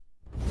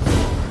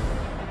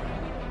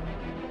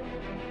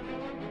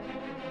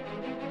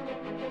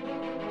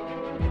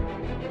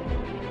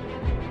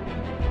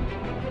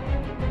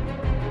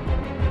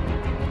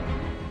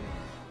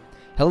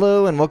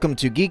Hello and welcome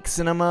to Geek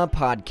Cinema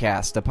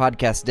Podcast, a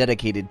podcast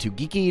dedicated to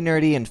geeky,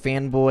 nerdy, and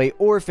fanboy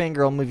or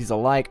fangirl movies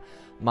alike.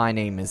 My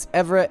name is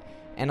Everett,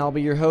 and I'll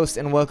be your host,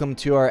 and welcome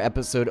to our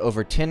episode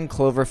over 10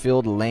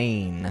 Cloverfield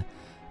Lane.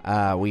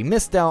 We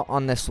missed out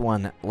on this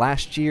one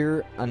last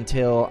year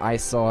until I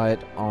saw it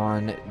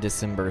on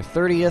December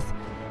 30th,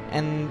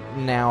 and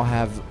now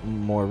have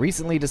more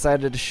recently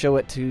decided to show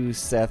it to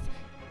Seth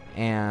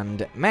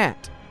and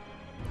Matt.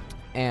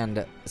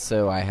 And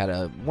so I had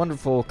a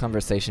wonderful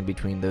conversation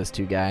between those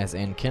two guys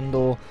and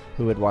Kendall,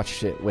 who had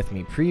watched it with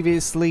me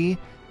previously.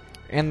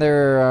 And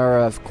there are,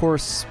 of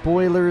course,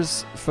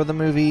 spoilers for the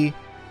movie,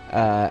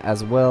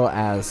 as well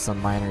as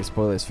some minor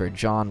spoilers for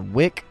John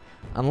Wick,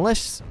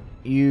 unless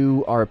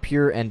you are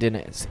pure and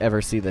didn't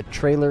ever see the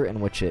trailer, in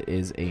which it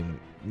is a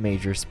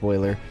major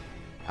spoiler.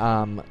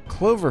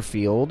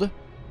 Cloverfield,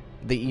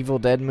 the Evil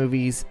Dead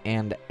movies,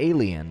 and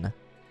Alien.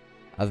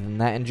 Other than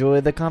that,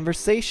 enjoy the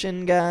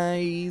conversation,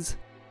 guys.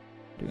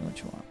 Doing what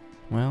you want.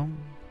 Well,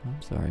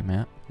 I'm sorry,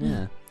 Matt.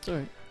 Yeah.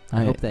 Sorry.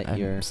 I hope that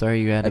you're... I'm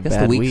sorry you had a bad week. I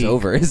guess the week's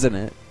over, isn't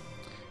it?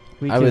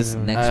 Next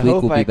week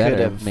will be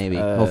better, maybe,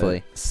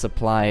 hopefully.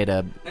 Supplied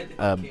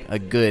a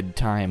good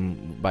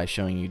time by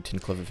showing you 10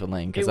 Cloverfield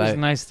Lane. It was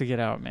nice to get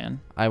out, man.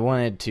 I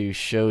wanted to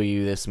show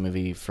you this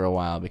movie for a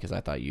while because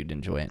I thought you'd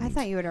enjoy it. I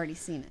thought you had already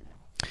seen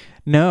it.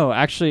 No,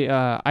 actually,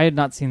 I had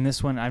not seen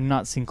this one. I've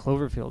not seen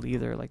Cloverfield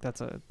either. Like that's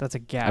a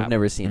gap. I've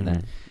never seen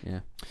that. Yeah.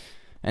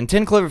 And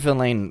 10 Cloverfield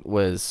Lane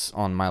was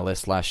on my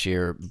list last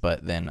year,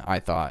 but then I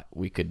thought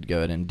we could go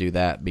ahead and do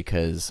that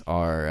because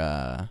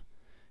our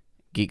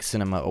Geek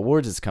Cinema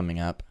Awards is coming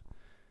up,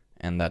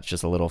 and that's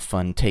just a little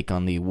fun take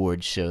on the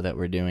awards show that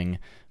we're doing.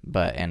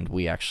 And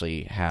we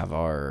actually have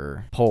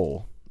our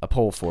a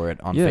poll for it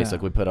on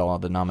Facebook. We put all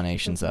the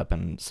nominations up,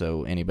 and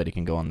so anybody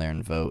can go on there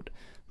and vote.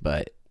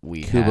 But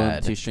we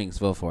had two strings,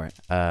 vote for it.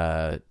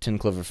 10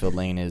 Cloverfield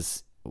Lane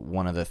is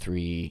one of the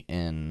three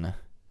in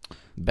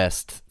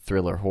Best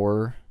Thriller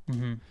Horror.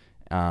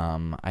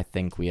 Mm-hmm. I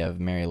think we have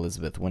Mary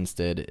Elizabeth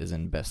Winstead is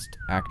in Best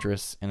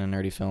Actress in a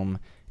Nerdy Film,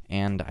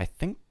 and I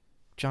think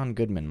John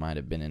Goodman might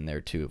have been in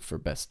there too for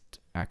Best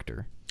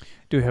Actor.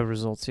 Do we have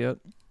results yet?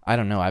 I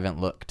don't know. I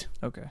haven't looked.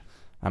 Okay.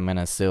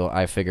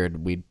 I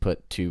figured we'd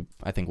put two.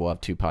 I think we'll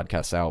have two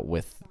podcasts out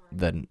with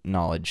the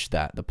knowledge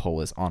that the poll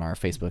is on our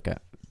Facebook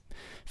at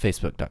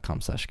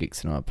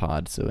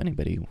facebook.com/geekcinemapod, so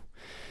anybody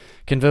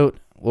can vote.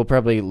 We'll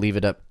probably leave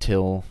it up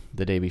till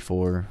the day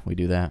before we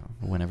do that,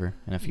 whenever,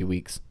 in a few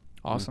weeks.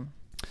 Awesome.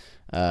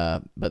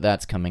 But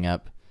that's coming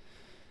up.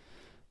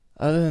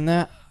 Other than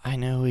that, I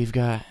know we've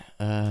got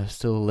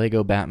still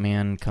Lego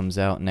Batman comes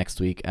out next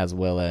week, as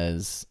well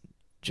as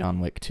John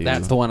Wick 2.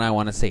 That's the one I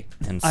want to see.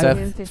 And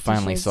Seth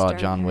finally saw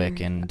John Wick,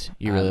 and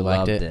you really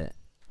liked it.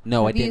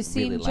 No, Have I didn't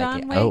really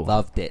like it. I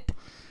loved it.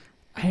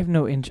 I had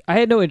no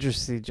interest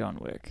to see John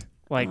Wick.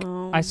 Like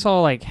I saw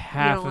like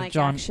half you don't of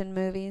John. Action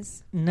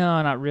movies? No,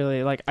 not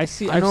really. Like I've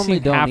seen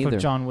half of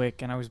John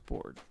Wick, and I was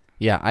bored.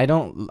 Yeah, I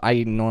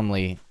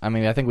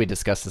think we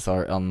discussed this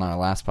on our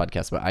last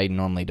podcast, but I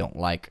normally don't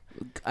like.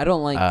 I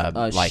don't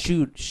like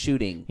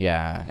shooting.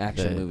 Yeah,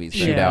 action movies.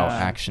 Shootout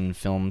action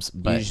films,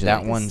 but usually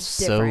that one's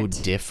so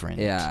different.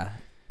 Yeah,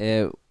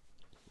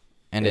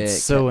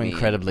 it's so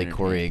incredibly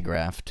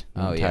choreographed.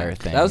 The entire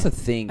thing. That was the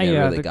thing that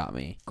really got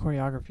me.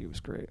 Choreography was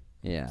great.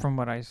 Yeah, from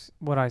what I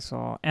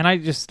saw,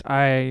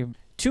 and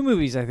two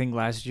movies I think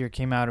last year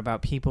came out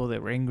about people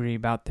that were angry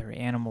about their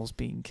animals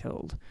being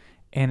killed,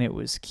 and it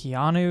was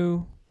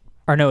Keanu,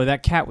 or no,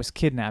 that cat was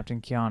kidnapped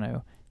in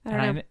Keanu,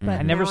 I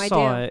never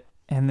saw it,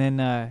 and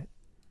then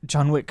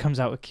John Wick comes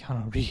out with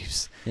Keanu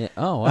Reeves. Yeah.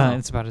 Oh wow.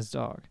 It's about his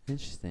dog.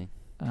 Interesting.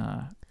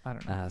 I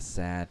don't know.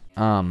 Sad.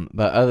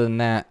 But other than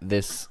that,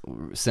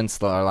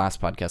 since our last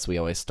podcast, we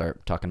always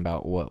start talking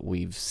about what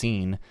we've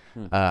seen.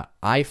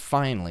 I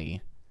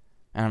finally.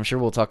 And I'm sure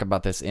we'll talk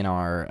about this in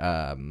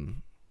our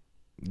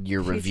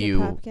your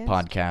review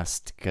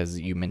podcast, because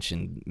you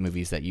mentioned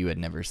movies that you had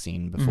never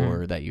seen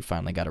before that you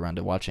finally got around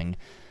to watching.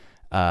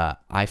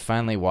 I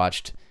finally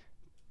watched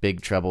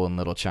Big Trouble in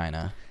Little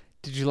China.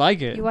 Did you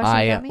like it?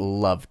 I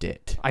loved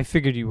it. I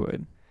figured you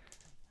would.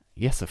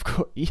 Yes, of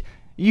course.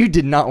 You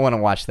did not want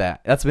to watch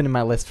that. That's been in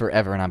my list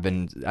forever,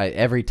 and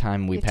every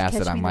time we pass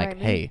it, I'm like,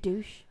 hey.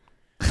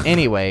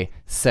 Anyway,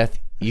 Seth,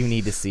 you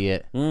need to see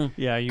it.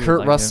 Yeah, you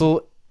Kurt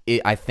Russell.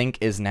 I think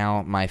is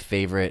now my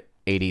favorite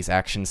 80s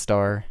action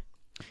star.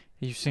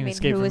 You've seen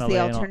Escape from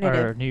LA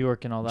or New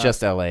York and all that?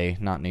 Just LA,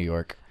 not New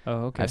York.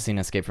 Oh, okay. I've seen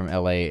Escape from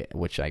LA,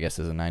 which I guess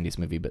is a 90s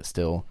movie, but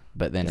still.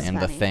 But then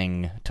The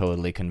Thing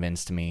totally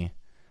convinced me.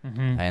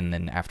 Mm-hmm. And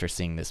then after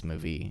seeing this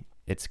movie,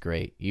 it's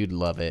great. You'd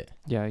love it.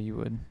 Yeah, you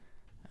would.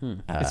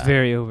 It's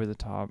very over the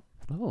top.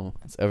 Oh.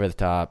 It's over the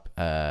top.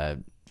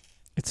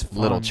 It's fun.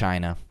 Little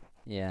China.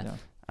 Yeah.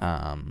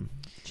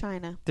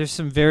 China. There's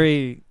some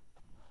very...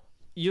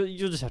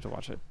 You'll just have to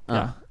watch it.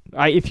 Yeah.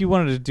 If you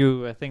wanted to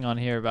do a thing on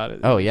here about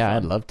it. Oh yeah,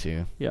 I'd love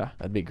to. Yeah,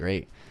 that'd be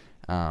great.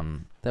 That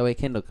way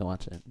Kendall can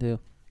watch it too.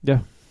 Yeah.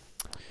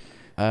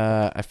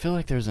 I feel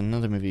like there's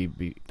another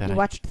movie that I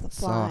watched The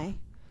Fly.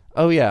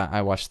 Oh yeah,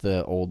 I watched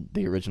the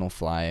original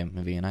Fly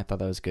movie, and I thought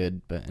that was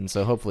good.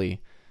 So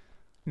hopefully.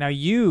 Now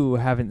you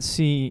haven't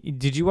seen.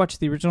 Did you watch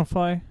the original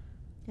Fly? I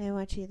didn't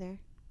watch either.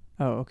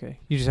 Oh, okay.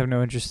 You just have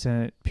no interest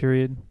in it.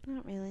 Period.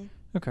 Not really.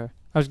 Okay.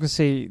 I was gonna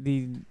say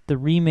the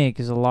remake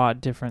is a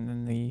lot different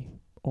than the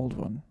old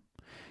one,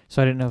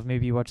 so I didn't know if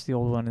maybe you watched the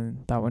old one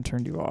and that one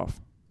turned you off.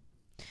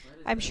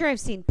 I'm sure I've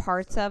seen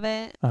parts of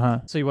it.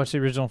 So you watched the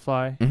original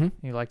Fly?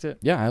 Mm-hmm. You liked it?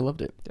 Yeah, I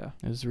loved it. Yeah.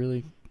 It was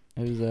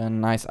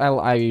nice.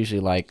 I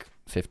usually like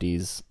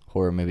 50s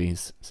horror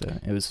movies, so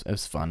it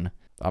was fun.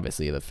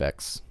 Obviously, the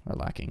effects are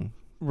lacking.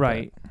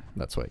 Right.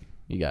 That's what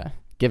you got.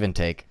 Give and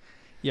take.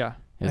 Yeah.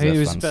 It was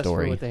a fun best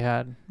story. for what they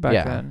had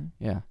back then.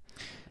 Yeah.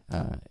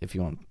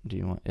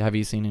 Have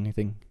you seen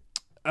anything?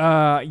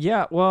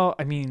 Yeah. Well,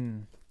 I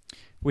mean,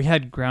 we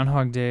had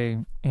Groundhog Day,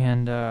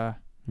 and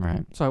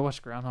right. So I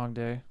watched Groundhog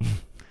Day.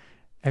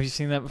 Have you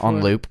seen that before?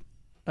 On loop.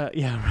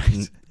 Yeah.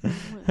 Right.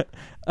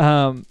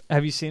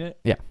 Have you seen it?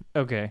 Yeah.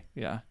 Okay.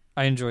 Yeah.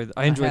 I enjoyed that.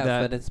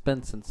 But it's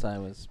been since I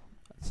was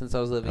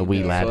living a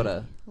wee in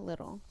Minnesota.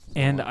 Little.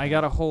 And I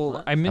got a whole.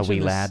 What? I mentioned a wee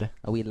this, lad.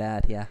 A wee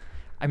lad, yeah.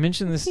 I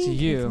mentioned this to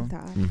you.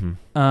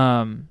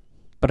 Mm-hmm.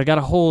 But I got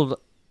a hold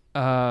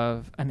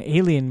of an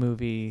Alien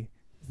movie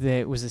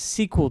that was a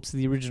sequel to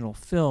the original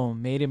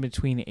film made in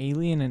between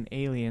Alien and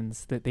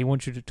Aliens that they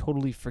want you to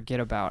totally forget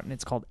about, and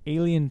it's called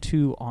Alien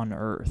 2 on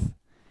Earth.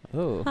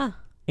 Oh. Huh.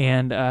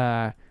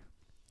 And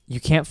you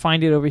can't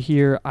find it over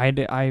here.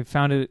 I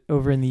found it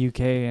over in the UK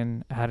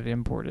and had it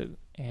imported,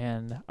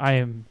 and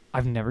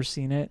I've never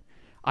seen it.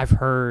 I've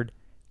heard.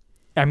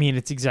 I mean,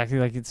 it's exactly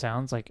like it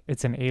sounds. Like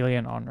it's an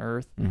alien on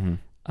Earth. Mm-hmm.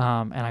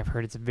 And I've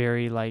heard it's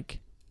very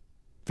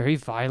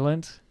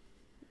violent.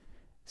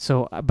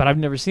 So, but I've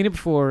never seen it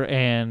before,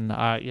 and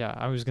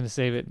I was gonna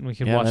save it, and we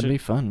could watch it. Yeah, that'd be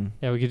fun.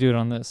 Yeah, we could do it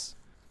on this.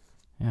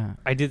 Yeah.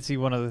 I did see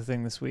one other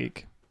thing this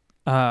week.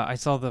 I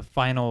saw the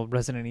final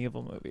Resident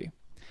Evil movie,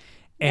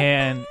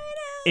 and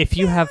if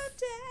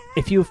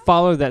you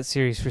follow that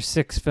series for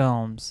 6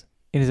 films,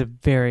 it is a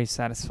very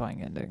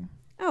satisfying ending.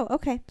 Oh,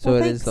 okay. So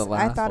well, it is the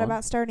last I thought one?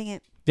 about starting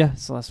it. Yeah,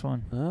 it's the last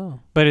one. Oh.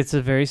 But it's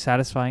a very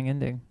satisfying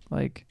ending.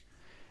 Like,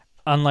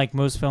 unlike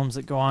most films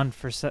that go on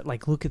for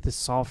look at the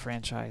Saw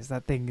franchise.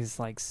 That thing is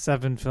like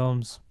 7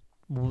 films,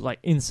 like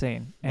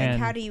insane. And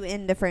how do you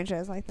end a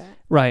franchise like that?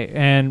 Right,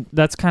 and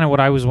that's kind of what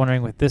I was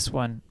wondering with this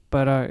one.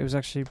 But it was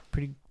actually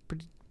pretty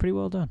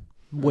well done.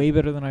 Way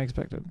better than I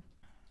expected.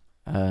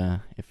 Do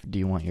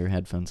you want your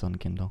headphones on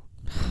Kindle?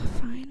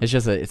 Fine.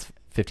 It's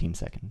 15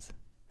 seconds.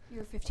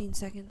 You're 15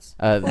 seconds.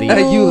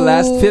 You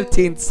last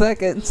 15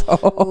 seconds.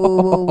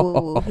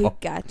 Oh, he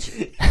got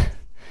you.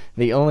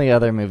 The only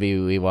other movie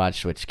we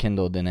watched, which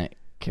Kindle didn't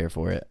care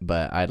for it,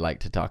 but I'd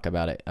like to talk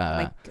about it. Oh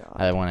my God.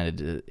 I wanted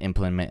to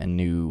implement a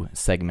new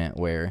segment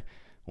where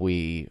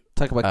we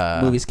talk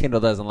about movies Kindle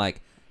doesn't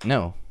like.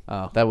 No.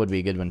 Oh. That would be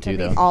a good one too,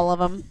 though. All of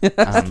them.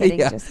 Just kidding.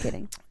 Yeah. Just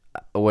kidding.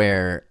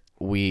 Where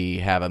we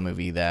have a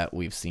movie that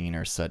we've seen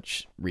or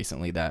such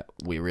recently that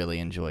we really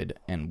enjoyed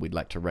and we'd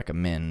like to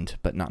recommend,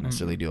 but not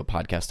necessarily do a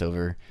podcast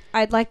over.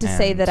 I'd like to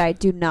say that I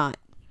do not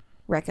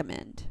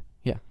recommend.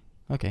 Yeah.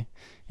 Okay.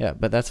 Yeah,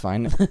 but that's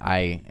fine.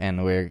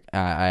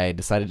 I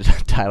decided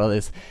to title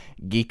this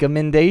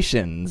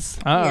Geekommendations.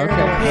 Oh,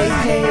 okay.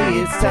 Hey,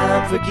 it's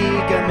time for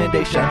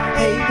Geekommendation.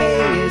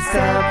 Hey, it's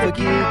time for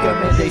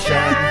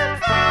Geekommendation.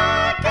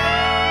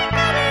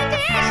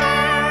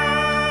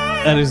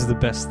 That is the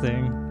best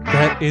thing.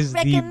 That is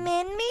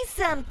Recommend me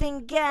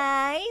something,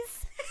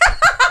 guys.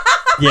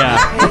 Yeah.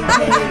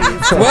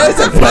 Why is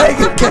it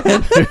playing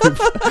again?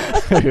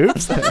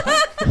 Oops.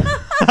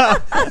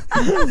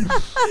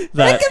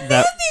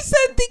 Recommend me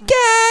something,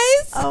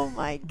 guys. Oh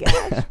my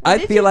gosh. I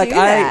feel like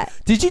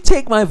did you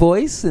take my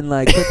voice and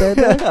like put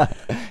that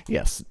in?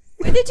 Yes.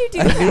 When did you do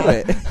I that?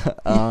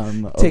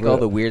 knew it. Take all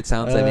the weird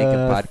sounds I make in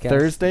podcasts.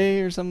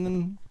 Thursday or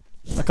something.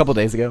 A couple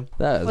days ago.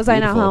 Was I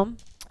not home?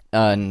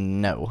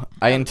 No.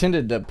 I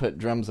intended to put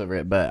drums over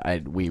it, but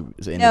we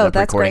ended No, up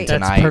that's recording great.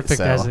 tonight. That's perfect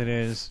so, as it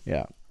is.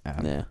 Yeah.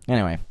 Yeah.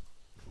 Anyway,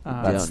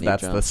 that's need the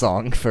drums.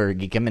 song for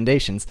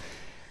Geekommendations.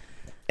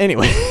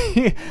 Anyway,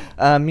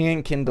 me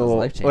and Kindle.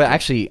 life-changing. Well,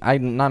 actually,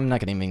 I'm not going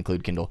to even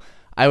include Kindle.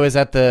 I was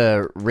at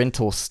the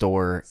rental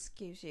store.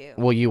 Excuse you.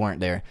 Well, you weren't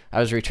there. I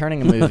was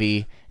returning a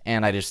movie,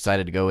 and I just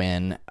decided to go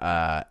in.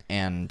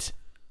 And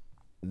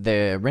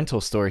the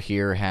rental store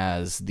here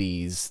has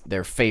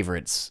their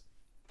favorites.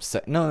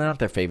 No, they're not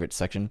their favorites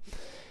section.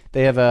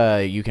 They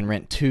have you can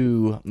rent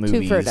 2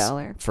 movies for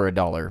 $1. For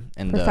 $1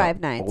 in For the 5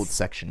 nights. old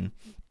section.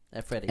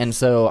 At Freddy's. And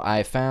so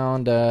I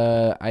found,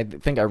 I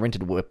think I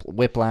rented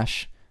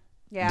Whiplash.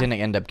 Yeah. Didn't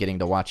end up getting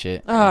to watch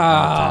it. Get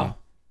out.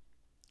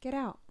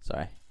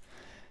 Sorry.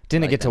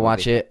 Didn't like get that to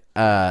watch movie. it.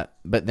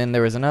 But then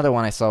there was another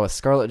one I saw with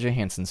Scarlett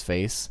Johansson's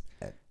face.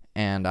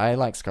 And I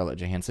like Scarlett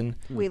Johansson.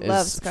 We It's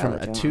love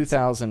Scarlett from a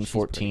Johansson.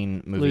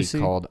 2014 movie Lucy?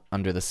 called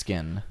Under the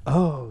Skin.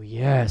 Oh,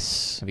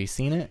 yes. Have you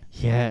seen it?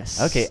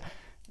 Yes. Okay.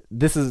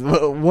 this is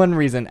one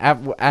reason.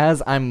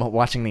 As I'm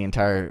watching the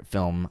entire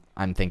film,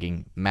 I'm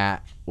thinking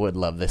Matt would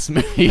love this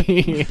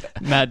movie.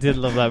 Matt did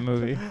love that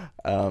movie.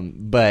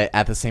 But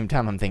at the same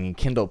time, I'm thinking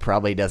Kendall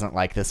probably doesn't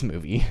like this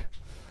movie.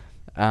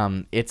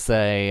 It's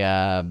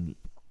a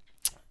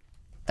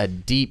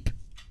deep,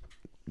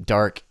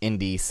 dark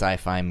indie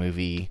sci-fi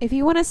movie. If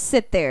you want to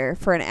sit there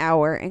for an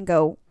hour and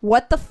go,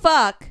 what the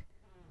fuck?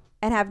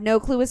 And have no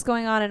clue what's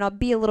going on and I'll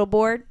be a little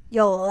bored,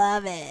 you'll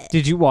love it.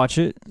 Did you watch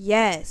it?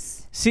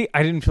 Yes. See,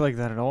 I didn't feel like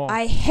that at all.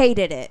 I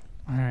hated it.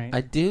 All right.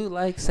 I do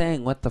like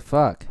saying what the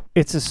fuck.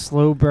 It's a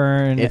slow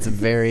burn. It's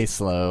very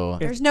slow.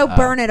 There's no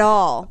burn at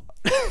all.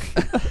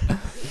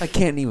 I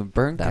can't even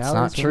burn That's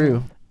calories not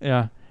true.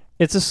 Yeah.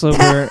 It's a slow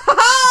burn.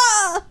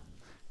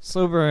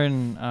 Slow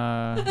burn.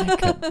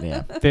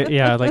 Yeah.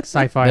 Yeah, like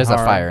sci-fi. There's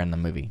horror. a fire in the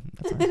movie.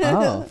 That's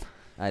all. Oh.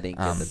 I didn't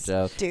get the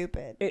joke.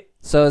 Stupid.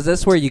 So is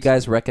this where you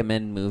guys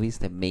recommend movies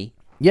to me?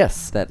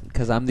 Yes.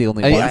 Because I'm the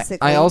only one.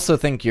 Basically. I also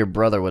think your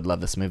brother would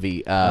love this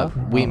movie.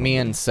 Me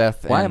and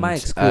Seth Why and am I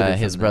excluded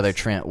his from brother this?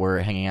 Trent were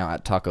hanging out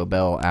at Taco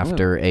Bell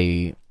after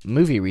a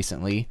movie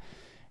recently,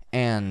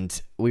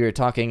 and we were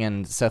talking,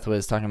 and Seth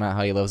was talking about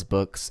how he loves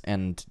books,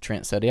 and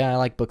Trent said, yeah, I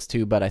like books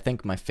too, but I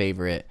think my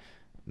favorite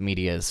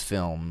media is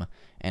film.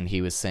 And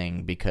he was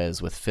saying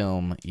because with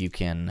film you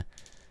can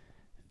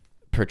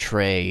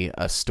portray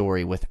a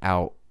story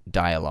without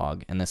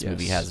dialogue, and this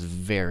movie has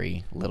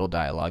very little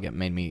dialogue. It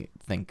made me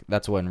think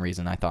that's one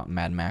reason I thought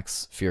Mad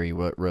Max Fury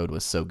Road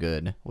was so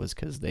good, was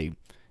because it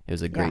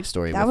was a great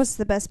story. That was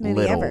the best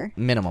movie ever.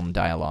 Minimum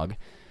dialogue.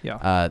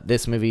 Yeah.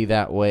 This movie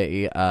that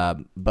way,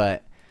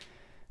 but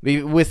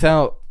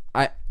without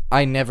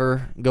I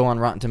never go on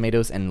Rotten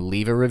Tomatoes and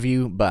leave a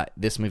review, but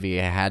this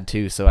movie I had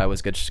to, so I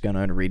was just going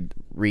to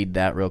read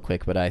that real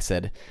quick. But I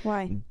said,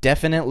 why?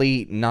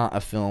 Definitely not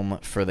a film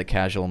for the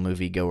casual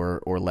moviegoer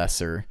or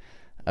lesser.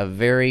 A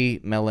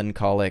very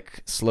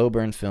melancholic, slow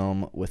burn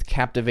film with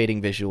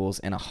captivating visuals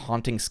and a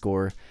haunting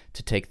score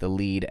to take the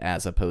lead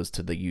as opposed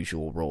to the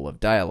usual role of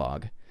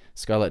dialogue.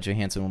 Scarlett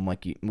Johansson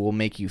will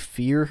make you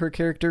fear her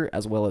character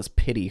as well as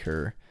pity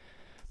her.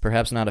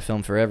 Perhaps not a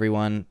film for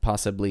everyone,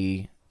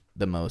 possibly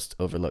the most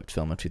overlooked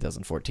film of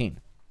 2014.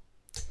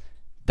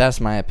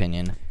 That's my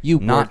opinion.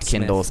 Not wordsmith.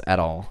 Kendall's at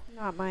all.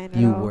 Not mine at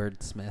You all.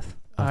 wordsmith.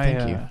 Oh, thank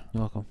you. You're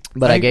welcome.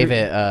 But I agree. gave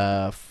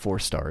it 4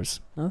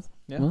 stars.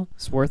 Yeah. Well,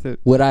 It's worth it.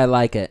 would I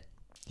like it?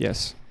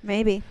 Yes.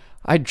 Maybe.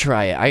 I'd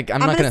try it. I'm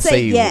not gonna going to say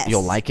say yes.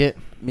 you'll like it.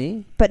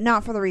 Me? But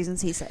not for the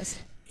reasons he says.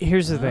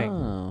 Here's the thing.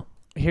 Oh.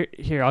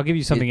 Here, I'll give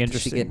you something Did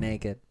interesting. she get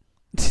naked?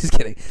 Just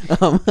kidding.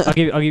 I'll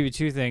give you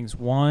 2 things.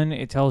 One,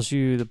 it tells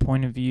you the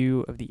point of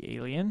view of the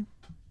alien.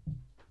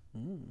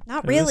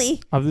 Not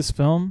really. Of this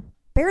film.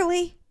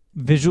 Barely.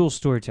 Visual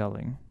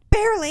storytelling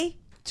Barely.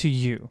 to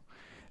you.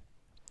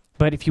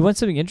 But if you want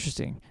something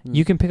interesting,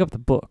 you can pick up the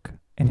book,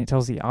 and it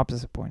tells the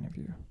opposite point of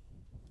view.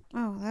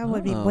 Oh, that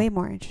would be way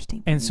more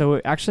interesting. And so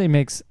it actually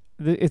makes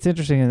it's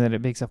interesting in that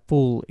it makes a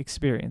full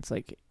experience.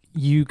 Like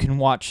you can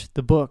watch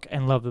the book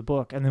and love the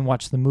book, and then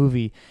watch the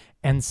movie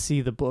and see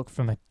the book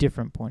from a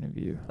different point of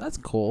view. That's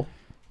cool.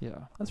 Yeah,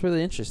 That's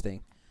really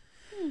interesting.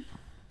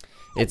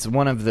 It's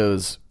one of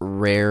those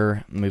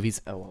rare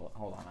movies. Oh, well,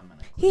 hold on.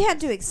 He had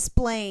to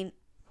explain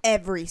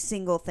every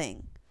single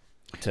thing.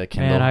 To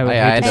Kindle. Man, I would hate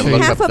had to to see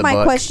look half up of the my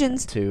book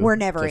questions to, were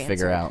never to answered.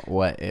 figure out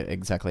what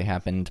exactly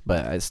happened,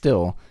 but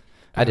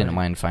I didn't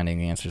mind finding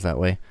the answers that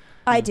way.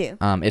 I do.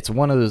 It's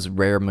one of those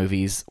rare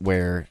movies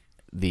where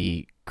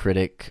the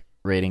critic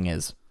rating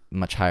is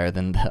much higher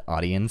than the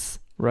audience.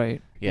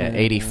 right. Yeah,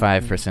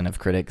 85% of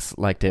critics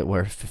liked it,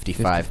 where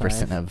 55%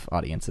 55. of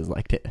audiences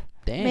liked it.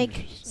 Damn.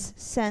 Makes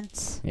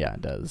sense. Yeah,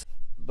 it does.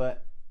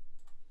 But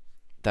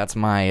that's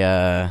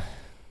my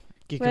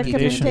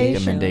Recommendation.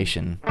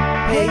 recommendation.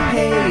 Hey,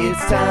 hey,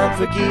 it's time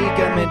for Geek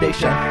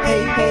Recommendation.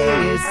 Hey,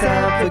 hey, it's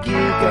time for Geek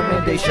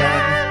Recommendation.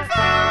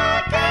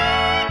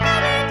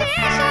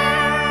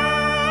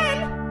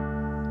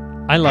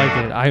 I like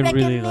it. I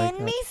really like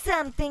Recommend me it.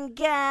 something,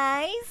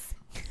 guys.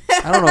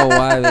 I don't know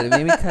why, but it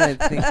made me kind of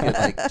think of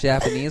like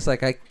Japanese.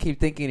 Like I keep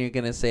thinking you're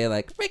gonna say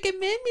like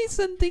recommend me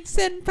something,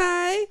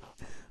 senpai.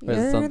 Or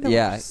You're something. the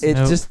Yeah, worst. it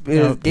Nope, just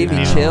nope, gave me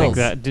didn't think chills.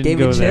 that. Didn't Gave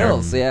go me there.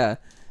 chills. Yeah.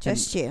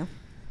 Just you.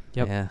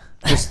 Yep. Yeah.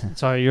 Just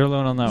sorry, you're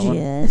alone on that one.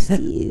 Just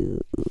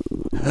you.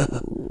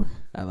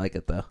 I like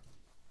it though.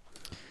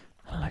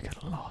 I like it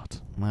a lot.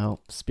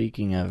 Well,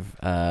 speaking of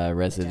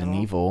Resident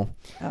Devil. Evil,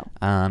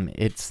 Oh.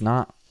 it's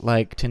not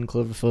like 10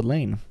 Cloverfield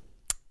Lane,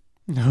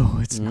 No,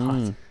 it's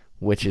not.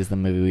 which is the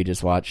movie we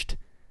just watched.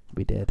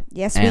 We did.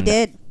 Yes, we And-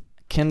 did.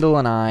 Kendall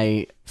and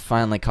I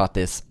finally caught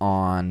this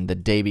on the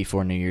day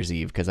before New Year's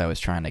Eve because I was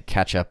trying to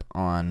catch up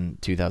on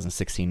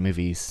 2016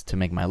 movies to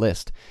make my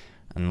list.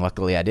 And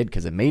luckily I did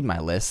because it made my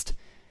list.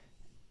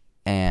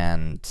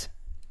 And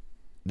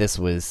this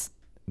was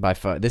by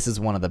far, this is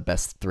one of the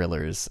best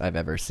thrillers I've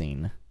ever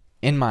seen.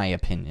 In my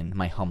opinion,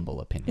 my humble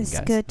opinion, It's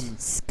guys. good.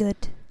 It's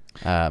good.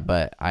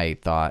 But I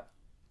thought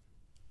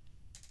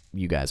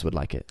you guys would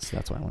like it, so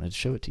that's why I wanted to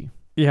show it to you.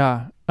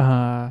 Yeah.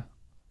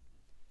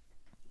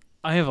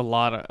 I have a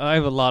lot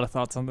of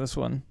thoughts on this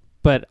one.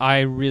 but I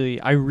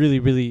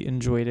really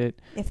enjoyed it.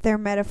 If they're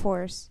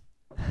metaphors,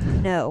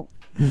 no.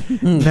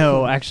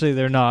 No, actually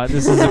they're not.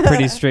 This is a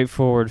pretty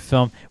straightforward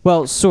film.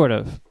 Well, sort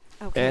of.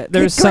 Okay.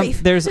 There's Good some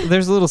grief. there's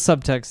a little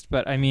subtext,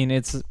 but I mean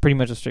it's pretty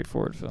much a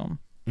straightforward film.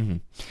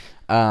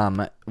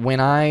 When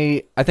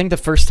I think the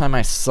first time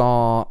I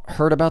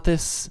heard about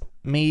this,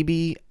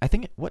 maybe I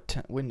think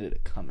when did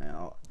it come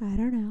out? I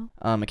don't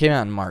know. It came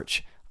out in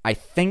March. I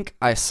think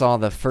I saw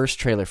the first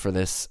trailer for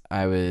this.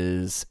 I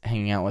was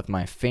hanging out with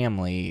my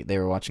family. They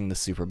were watching the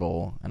Super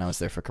Bowl, and I was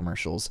there for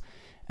commercials.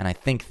 And I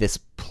think this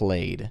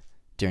played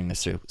during the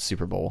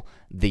Super Bowl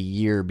the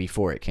year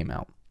before it came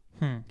out.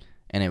 And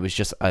it was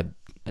just a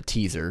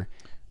teaser,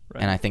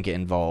 Right. and I think it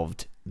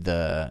involved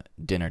the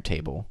dinner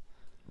table.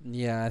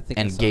 Yeah, I think.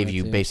 I And saw gave that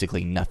you too.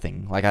 basically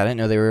nothing. Like, I didn't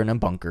know they were in a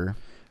bunker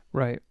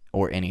Right.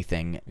 or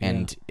anything. Yeah.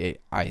 And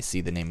I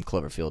see the name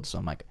Cloverfield, so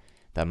I'm like,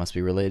 that must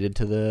be related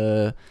to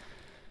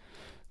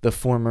the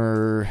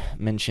former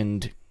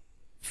mentioned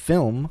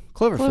film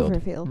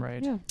Cloverfield.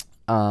 Right.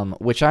 Yeah.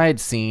 Which I had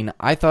seen.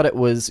 I thought it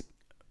was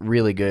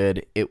really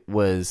good. It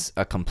was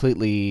a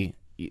completely...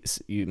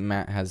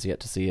 Matt has yet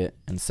to see it,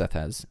 and Seth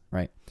has,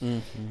 right?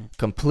 Mm-hmm.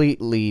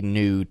 Completely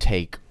new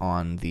take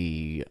on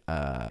the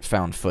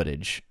found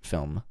footage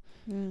film.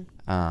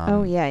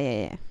 Oh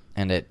yeah.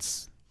 And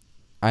it's...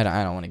 I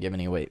don't want to give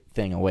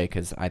anything away,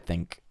 because I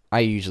think... I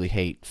usually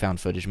hate found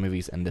footage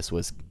movies, and this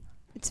was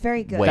It's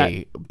very good.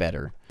 way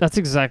better. That's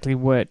exactly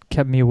what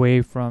kept me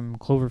away from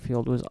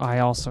Cloverfield. Was I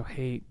also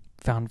hate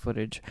found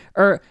footage.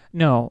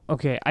 No,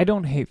 okay, I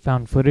don't hate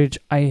found footage.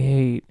 I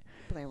hate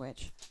Blair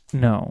Witch.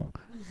 no.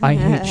 I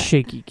hate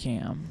shaky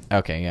cam.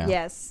 Okay, yeah.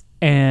 Yes.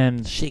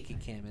 And Shaky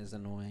cam is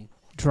annoying.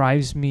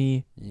 drives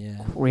me Yeah,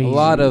 crazy. a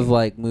lot of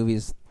like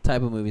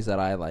type of movies that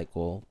I like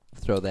will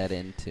throw that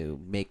in to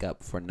make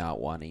up for not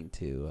wanting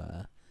to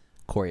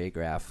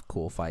choreograph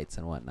cool fights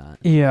and whatnot.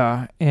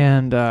 Yeah,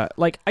 and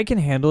like I can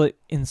handle it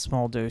in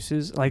small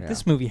doses. Like Yeah.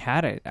 this movie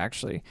had it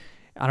actually.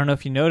 I don't know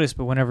if you noticed,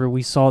 but whenever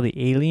we saw the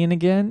alien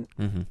again,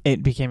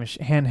 it became a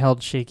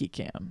handheld shaky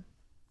cam.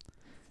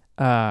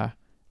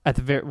 At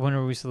the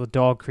whenever we saw the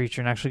dog creature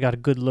and actually got a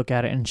good look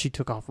at it, and she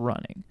took off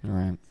running.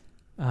 Right.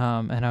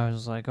 And I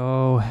was like,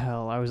 oh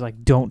hell! I was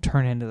like, don't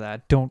turn into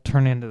that. Don't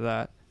turn into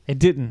that. It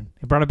didn't.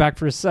 It brought it back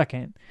for a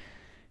second,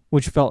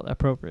 which felt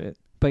appropriate.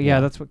 But yeah,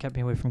 that's what kept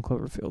me away from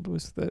Cloverfield,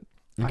 was that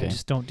Okay. I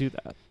just don't do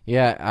that.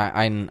 Yeah,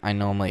 I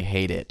normally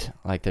hate it.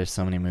 Like, there's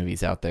so many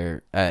movies out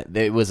there.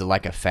 It was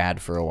like a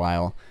fad for a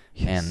while,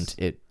 and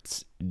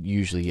it's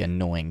usually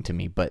annoying to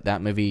me. But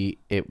that movie,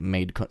 it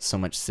made so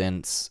much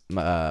sense,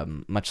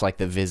 much like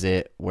The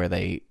Visit, where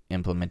they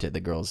implemented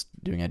the girls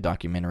doing a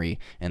documentary.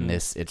 And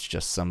this, it's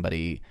just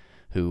somebody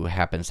who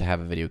happens to have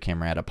a video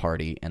camera at a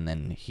party, and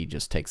then he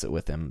just takes it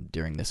with him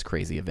during this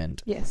crazy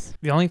event. Yes.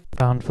 The only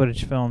found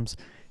footage films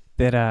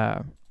that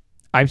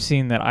I've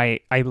seen that I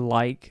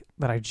like,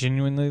 that I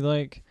genuinely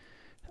like,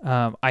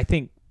 I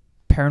think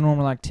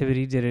Paranormal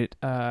Activity did it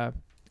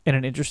in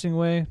an interesting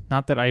way.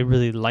 Not that I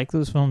really like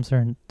those films;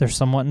 they're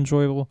somewhat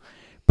enjoyable.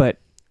 But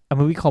a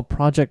movie called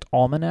Project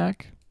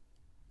Almanac,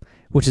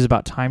 which is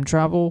about time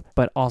travel,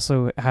 but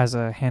also has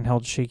a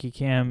handheld shaky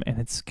cam, and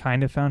it's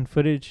kind of found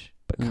footage,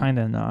 but kind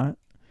of not.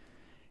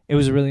 It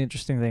was a really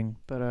interesting thing.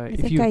 But I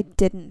think I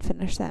didn't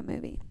finish that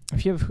movie.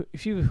 if you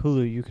have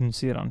Hulu, you can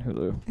see it on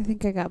Hulu. I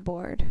think I got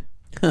bored.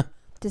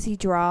 Does he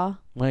draw?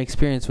 My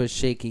experience with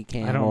shaky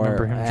cam I don't or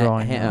remember him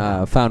drawing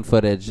that. found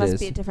footage Must is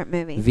be a different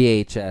movie.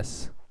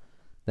 VHS.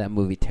 That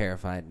movie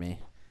terrified me.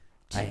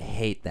 I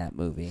hate that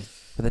movie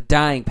with a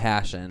dying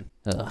passion.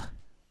 Ugh.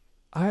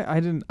 I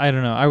don't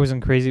know. I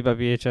wasn't crazy about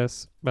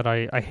VHS, but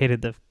I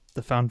hated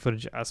the found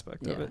footage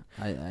aspect of it.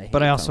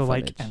 But I also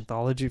like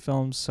anthology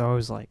films, so I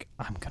was like,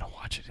 I'm gonna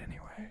watch it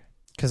anyway,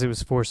 because it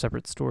was 4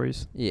 separate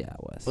stories. Yeah, it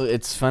was. Well,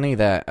 it's funny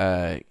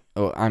that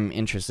I'm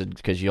interested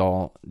because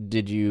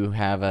did you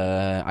have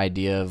a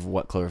idea of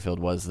what Cloverfield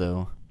was,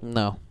 though?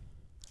 No.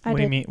 What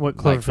do you mean? What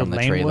Like Cloverfield from the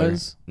Lane trailer?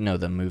 was? No,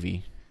 the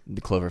movie,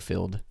 the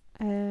Cloverfield.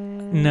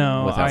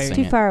 No, Without I saying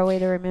Too it. far away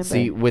to remember.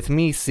 See, with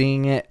me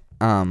seeing it,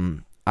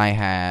 I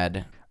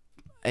had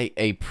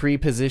a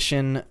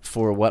preposition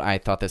for what I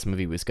thought this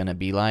movie was going to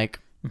be like,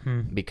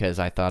 because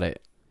I thought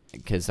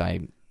there's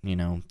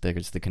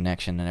the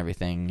connection and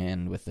everything,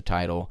 and with the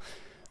title.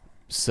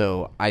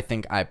 So I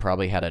think I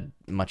probably had a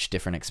much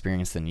different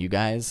experience than you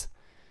guys.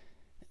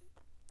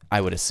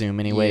 I would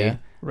assume anyway. Yeah.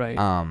 Right.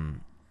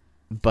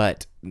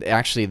 But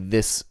actually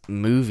this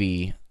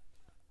movie,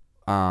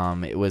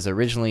 it was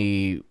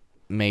originally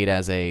made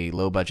as a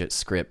low-budget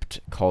script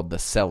called The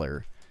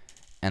Cellar,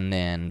 and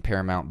then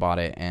Paramount bought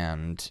it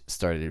and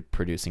started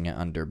producing it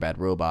under Bad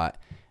Robot,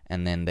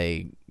 and then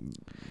they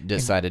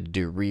decided to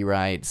do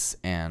rewrites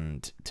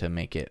and to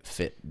make it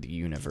fit the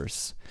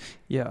universe.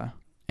 Yeah.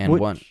 And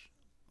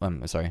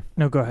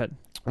No, go ahead.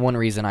 one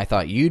reason I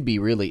thought you'd be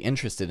really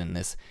interested in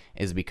this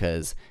is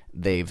because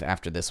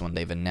after this one,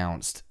 they've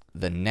announced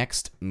the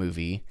next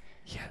movie.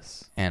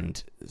 Yes.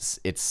 And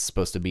it's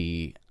supposed to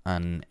be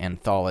an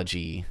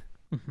anthology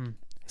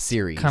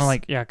series.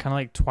 Kind of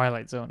like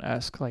Twilight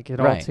Zone-esque. Like it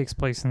all Right. takes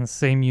place in the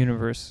same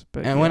universe.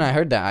 But And when I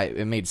heard that,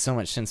 it made so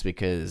much sense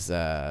because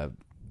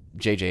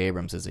J.J.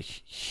 Abrams is a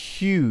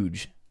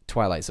huge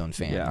Twilight Zone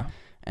fan. Yeah.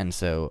 And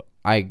so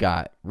I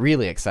got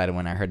really excited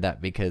when I heard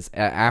that because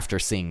after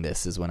seeing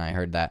this is when I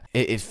heard that.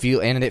 It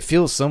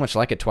feels so much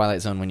like a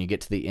Twilight Zone when you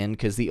get to the end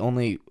because the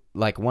only,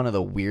 like, one of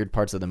the weird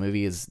parts of the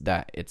movie is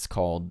that it's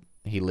called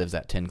He Lives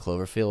at 10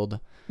 Cloverfield.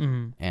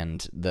 Mm-hmm.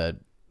 And the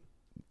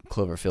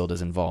Cloverfield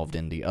is involved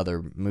in the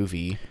other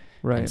movie.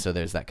 Right. And so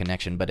there's that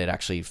connection, but it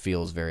actually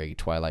feels very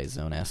Twilight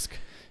Zone-esque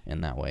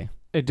in that way.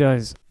 It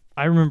does.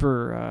 I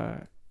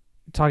remember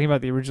talking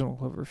about the original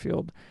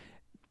Cloverfield.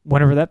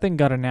 Whenever that thing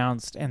got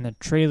announced and the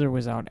trailer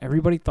was out,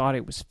 everybody thought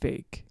it was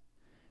fake.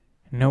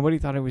 Nobody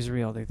thought it was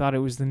real. They thought it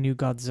was the new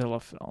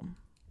Godzilla film.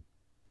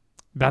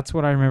 That's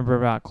what I remember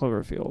about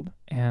Cloverfield.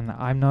 And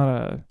I'm not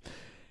a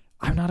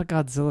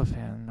Godzilla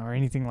fan or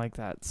anything like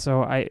that.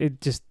 So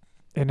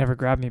it never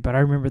grabbed me. But I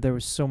remember there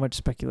was so much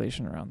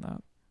speculation around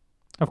that.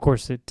 Of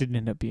course, it didn't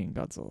end up being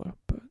Godzilla.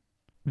 But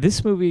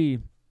this movie,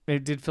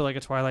 it did feel like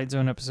a Twilight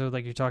Zone episode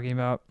like you're talking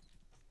about.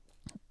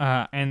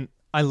 And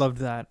I loved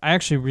that. I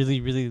actually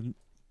really, really,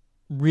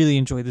 really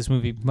enjoyed this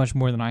movie much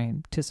more than I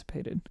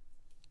anticipated.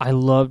 I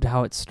loved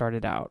how it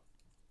started out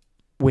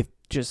with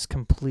just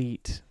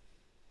complete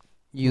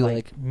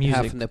like music,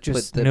 having to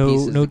just put the no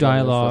pieces together of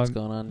dialogue. what's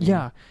going on.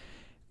 Yeah.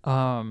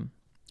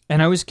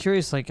 And I was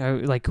curious,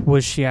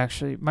 was she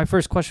actually? My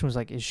first question was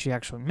like, is she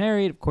actually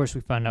married? Of course,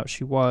 we found out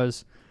she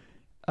was.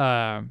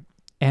 And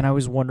I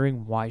was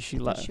wondering why she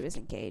left. She was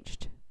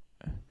engaged.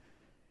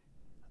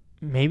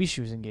 Maybe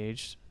she was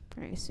engaged.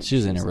 She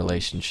was in a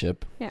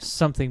relationship. Yeah.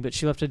 Something, but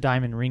she left a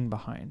diamond ring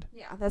behind.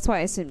 Yeah, that's why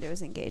I assumed it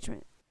was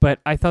engagement. But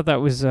I thought that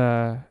was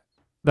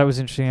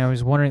interesting. I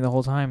was wondering the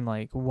whole time,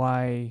 like,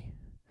 why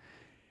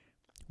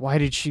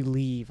did she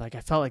leave? Like,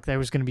 I felt like there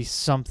was going to be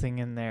something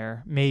in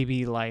there.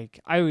 Maybe, like,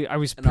 I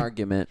was... An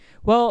argument.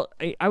 Well,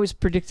 I was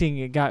predicting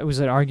it was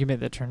an argument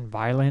that turned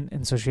violent,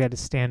 and so she had to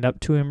stand up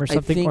to him or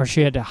something, or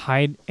she had to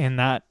hide, and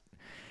that...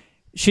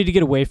 She had to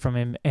get away from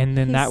him, and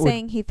then He's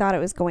saying he thought it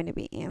was going to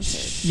be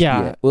answered.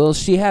 Yeah. Well,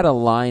 she had a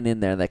line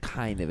in there that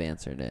kind of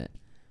answered it,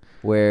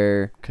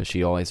 where... Because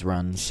she always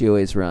runs. She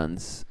always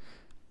runs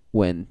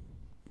when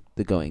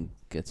the going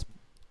gets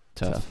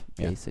tough,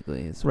 Yeah.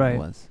 basically, is what Right. it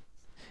was.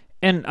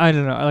 And I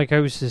don't know, like, I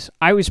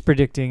was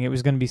predicting it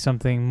was going to be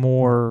something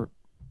more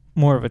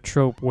of a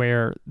trope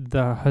where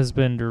the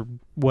husband or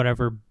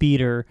whatever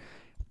beat her,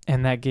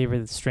 and that gave her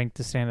the strength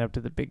to stand up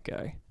to the big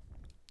guy.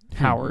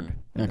 Howard,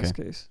 in this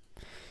case.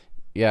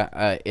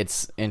 Yeah,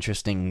 it's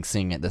interesting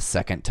seeing it the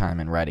second time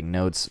and writing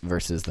notes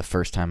versus the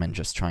first time and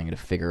just trying to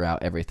figure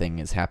out everything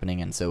is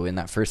happening. And so in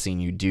that first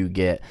scene, you do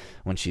get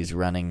when she's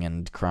running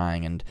and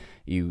crying, and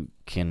you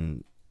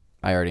can...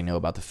 I already know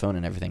about the phone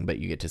and everything, but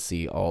you get to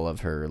see all of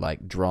her,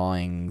 like,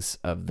 drawings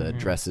of the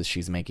dresses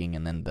she's making,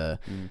 and then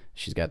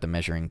she's got the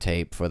measuring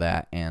tape for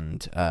that,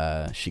 and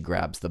she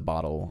grabs the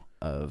bottle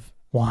of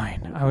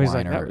wine. I was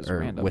like, that was or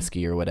random.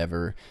 whiskey or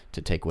whatever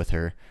to take with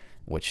her,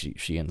 which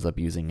she ends up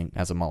using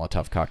as a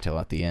Molotov cocktail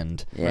at the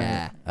end.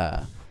 Yeah.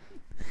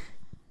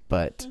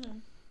 But,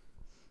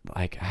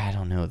 like, I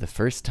don't know. The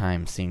first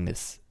time seeing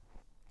this,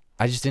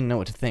 I just didn't know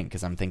what to think,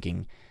 because I'm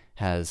thinking,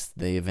 has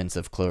the events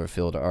of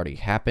Cloverfield already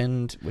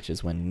happened, which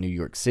is when New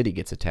York City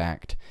gets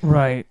attacked?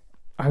 Right.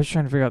 I was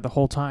trying to figure out the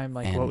whole time,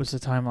 like, And- what was the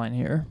timeline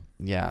here?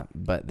 Yeah,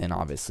 but then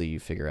obviously you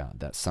figure out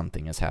that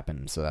something has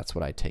happened, so that's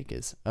what I take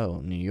as,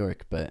 oh, New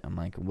York, but I'm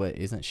like, what,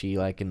 isn't she,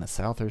 like, in the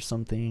South or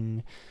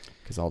something?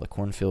 Because all the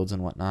cornfields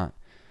and whatnot,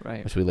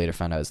 Right. which we later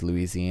found out is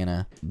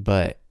Louisiana.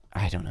 But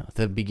I don't know.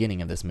 The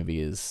beginning of this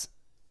movie is,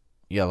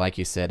 yeah, like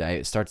you said,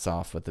 it starts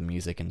off with the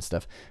music and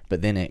stuff,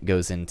 but then it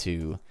goes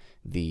into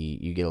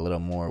you get a little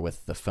more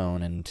with the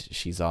phone, and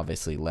she's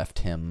obviously left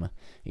him,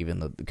 even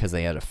though, because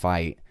they had a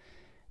fight.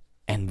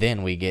 And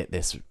then we get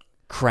this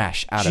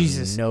crash out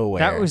of nowhere.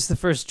 That was the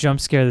first jump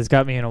scare that's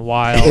got me in a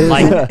while.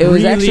 It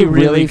was actually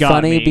really got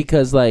funny me.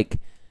 because, like,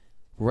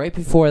 right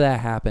before that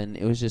happened,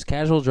 it was just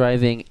casual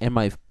driving, and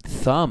my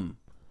thumb,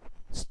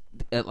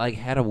 it, like,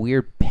 had a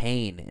weird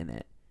pain in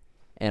it.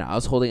 And I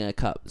was holding a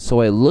cup. So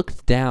I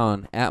looked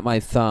down at my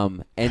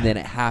thumb, and then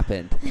it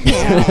happened.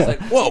 I was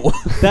like, whoa.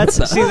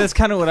 That's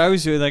kind of what I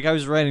was doing. Like, I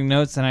was writing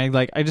notes, and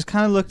I just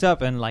kind of looked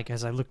up, and, like,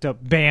 as I looked up,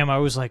 bam, I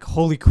was like,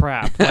 holy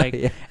crap. Like,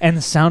 Yeah. And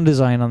the sound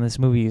design on this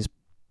movie is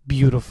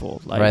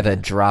beautiful. Like, right, the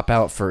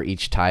dropout for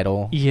each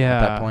title Yeah.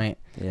 at that point.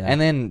 Yeah. And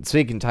then,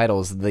 speaking of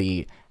titles,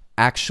 the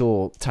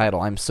actual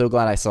title, I'm so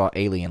glad I saw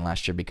Alien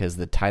last year, because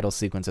the title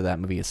sequence of that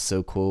movie is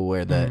so cool,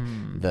 where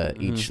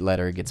each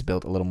letter gets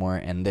built a little more,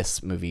 and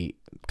this movie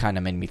kind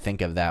of made me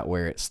think of that,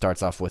 where it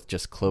starts off with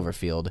just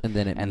Cloverfield, and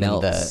then it and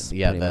melts.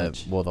 then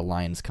the the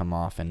lines come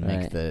off and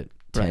make Right. the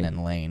 10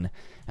 and Lane,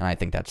 and I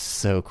think that's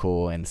so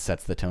cool and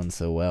sets the tone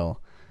so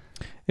well.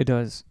 It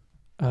does.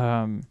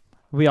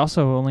 We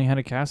also only had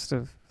a cast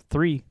of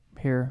 3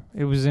 here.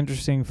 It was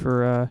interesting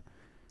for,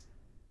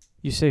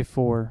 you say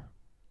 4.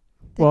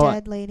 The Well,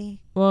 dead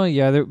lady. Well,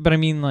 yeah, but I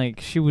mean,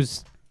 like, she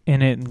was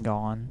in it and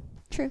gone.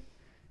 True.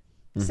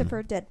 Except for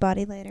a dead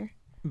body later.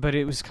 but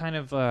it was kind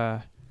of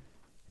I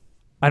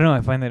don't know.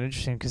 I find that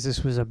interesting because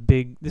this was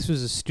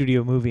a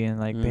studio movie, and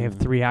like they have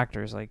 3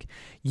 actors. Like,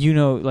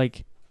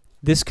 like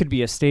this could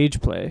be a stage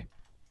play.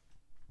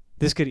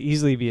 This could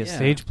easily be a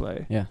stage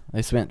play. Yeah,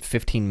 they spent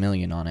 $15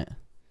 million on it,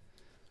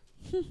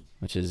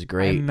 which is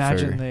great. I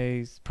imagine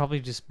they probably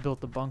just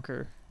built the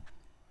bunker.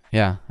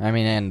 Yeah, I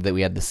mean, and that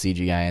we had the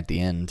CGI at the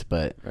end,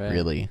 but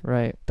really,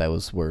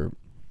 those were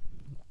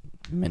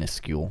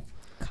minuscule.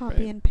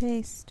 Copy and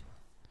paste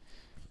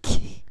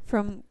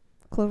from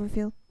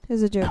Cloverfield.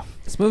 Here's a joke.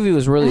 This movie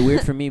was really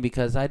weird for me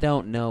because I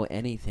don't know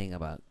anything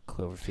about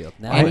Cloverfield.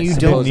 Now And you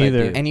don't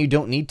either. And you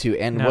don't need to.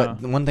 And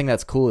one thing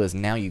that's cool is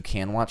now you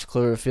can watch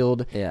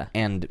Cloverfield. Yeah.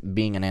 And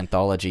being an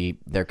anthology,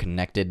 they're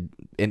connected.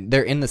 And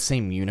they're in the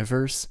same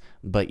universe,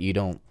 but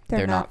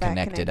they're not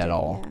connected at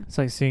all. Yeah. It's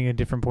like seeing a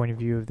different point of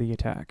view of the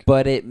attack.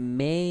 But it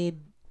made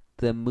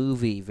the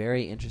movie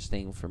very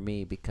interesting for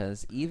me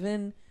because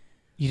even...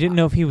 You didn't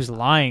know if he was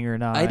lying or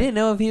not. I didn't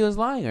know if he was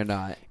lying or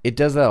not. It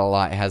does that a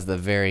lot. It has the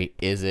very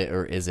is it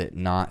or is it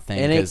not thing.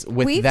 And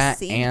we've that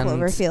seen and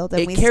Cloverfield,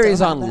 and it we carries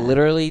still on have that.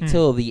 literally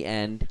till the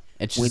end.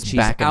 it's when just she's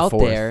back and out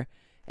forth. there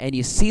and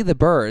you see the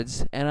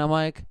birds, and I'm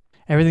like,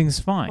 Everything's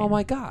fine. oh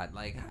my god,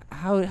 like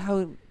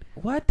how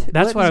what?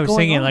 That's what I is was going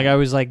thinking. on? Like I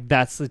was like,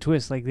 that's the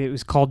twist. Like it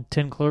was called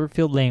 10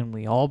 Cloverfield Lane.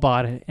 We all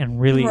bought it,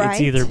 and really, Right.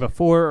 it's either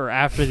before or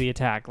after the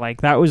attack. Like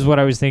that was what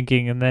I was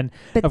thinking. And then,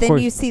 But of then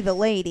course, you see the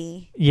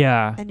lady,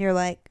 yeah. and you're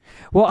like,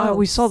 Well, oh,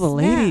 we saw the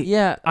snap. lady.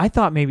 Yeah, I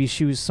thought maybe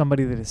she was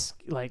somebody that is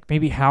like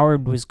maybe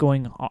Howard was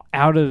going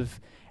out of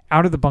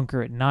the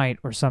bunker at night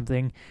or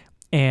something,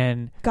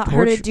 and got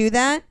her to do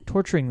that?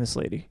 torturing this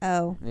lady,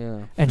 Oh,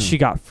 yeah. and she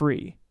got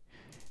free.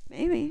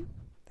 maybe.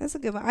 That's a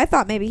good one. I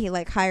thought maybe he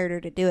like hired her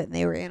to do it, and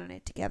they were in on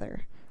it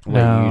together. Wait,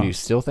 No. you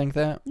still think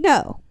that?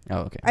 No. Oh,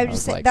 okay. I was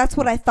just saying like, that's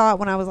what I thought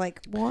when I was like,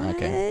 what?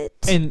 Okay.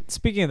 And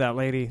speaking of that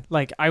lady,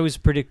 like I was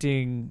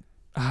predicting,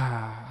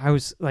 I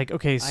was like,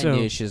 okay, so I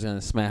knew she was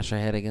gonna smash her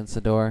head against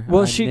the door.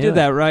 well, I she knew did it.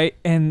 that, right?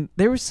 And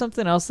there was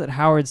something else that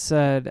Howard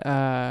said.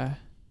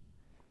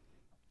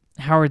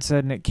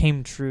 And it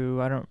came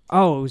true. It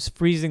was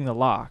freezing the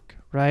lock,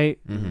 right?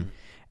 Mm-hmm.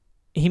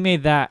 He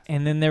made that,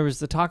 and then there was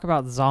the talk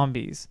about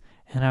zombies,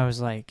 and I was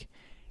like,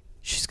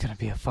 she's gonna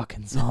be a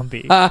fucking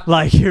zombie.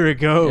 Like here it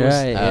goes.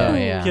 Right, Oh, yeah.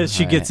 yeah. Because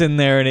she gets in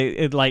there and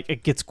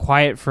it gets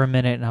quiet for a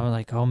minute, and I was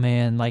like, oh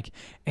man, like,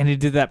 and it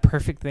did that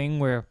perfect thing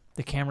where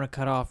the camera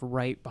cut off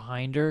right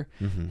behind her,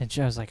 Mm-hmm. and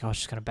I was like, oh,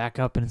 she's gonna back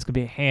up and it's gonna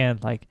be a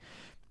hand. Like,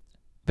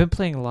 been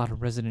playing a lot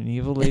of Resident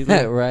Evil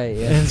lately. Right,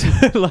 yeah. And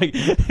so, like,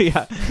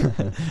 yeah,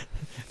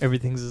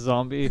 everything's a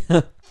zombie.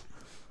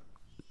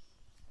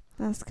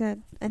 That's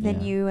good. And then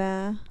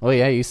Yeah. you, Well,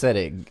 yeah, you said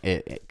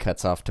it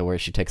cuts off to where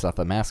she takes off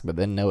the mask, but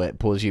then no, it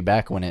pulls you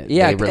back when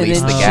Yeah, they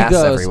release and the then gas she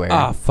goes, everywhere.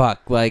 oh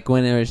fuck! Like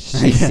when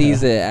she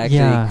sees it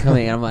actually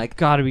coming, I'm like,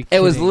 Gotta be it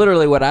was kidding.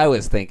 literally what I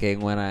was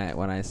thinking when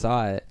I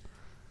saw it.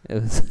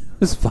 It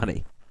was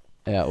funny.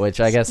 Yeah,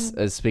 which I guess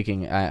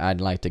speaking,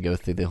 I'd like to go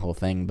through the whole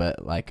thing,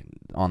 but like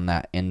on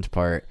that end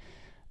part,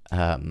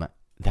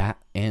 that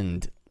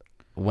end,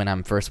 when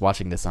I'm first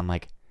watching this, I'm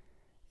like,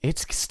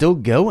 it's still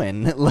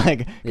going.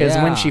 Like, because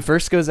when she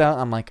first goes out,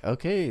 I'm like,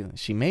 okay,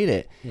 she made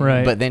it.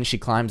 Right. But then she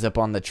climbs up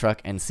on the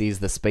truck and sees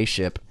the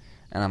spaceship,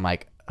 and I'm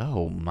like,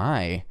 oh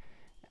my.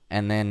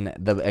 And then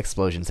the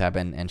explosions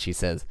happen, and she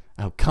says,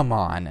 oh, come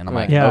on. And I'm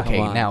like, Yeah. okay,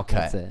 Come on, now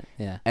cut. That's it.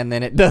 Yeah. And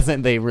then it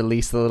doesn't. They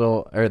release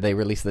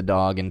the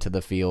dog into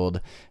the field,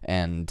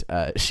 and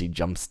she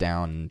jumps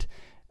down, and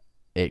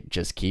it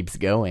just keeps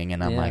going.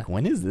 And I'm like,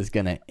 when is this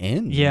gonna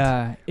end?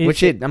 Yeah.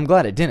 I'm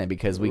glad it didn't,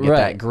 because we get Right.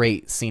 that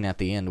great scene at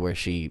the end where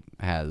she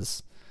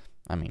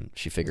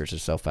figures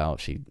herself out.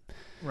 She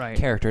right.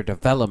 Character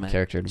development.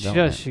 character She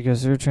development. does. She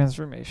goes through a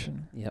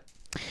transformation. Yep.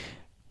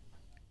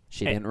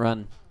 She didn't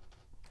run.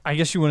 I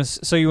guess you want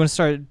to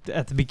start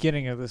at the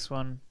beginning of this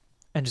one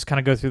and just kind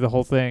of go through the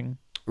whole thing.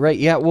 Right,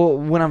 yeah. Well,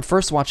 when I'm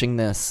first watching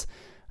this,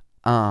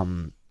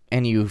 and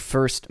you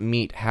first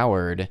meet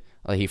Howard,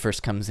 like he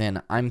first comes in,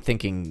 I'm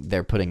thinking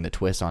they're putting the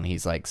twist on.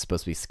 He's like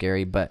supposed to be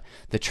scary, but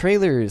the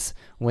trailers,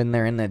 when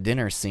they're in the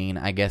dinner scene,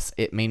 I guess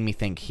it made me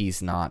think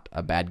he's not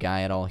a bad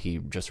guy at all. He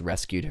just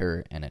rescued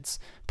her, and it's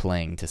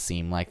playing to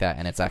seem like that,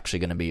 and it's actually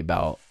going to be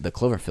about the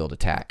Cloverfield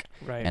attack.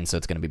 Right. And so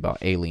it's going to be about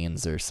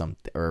aliens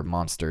or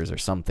monsters or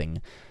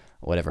something,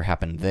 whatever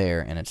happened there,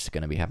 and it's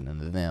going to be happening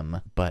to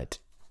them. But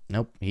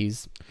nope,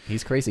 he's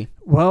crazy.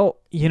 Well,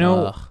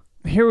 Ugh.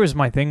 here was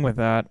my thing with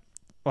that.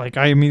 Like,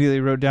 I immediately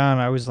wrote down,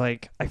 I was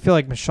like, I feel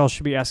like Michelle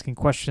should be asking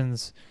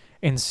questions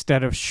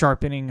instead of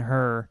sharpening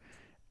her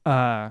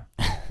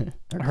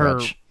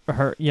crutch.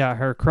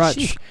 crutch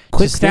She's to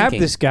quick stab thinking.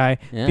 this guy,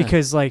 Yeah.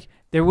 because like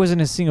there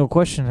wasn't a single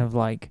question of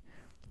like,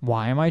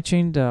 why am I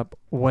chained up?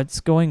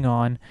 What's going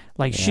on?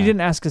 Like, she Yeah.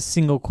 didn't ask a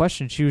single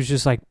question. She was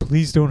just like,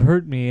 please don't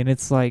hurt me. And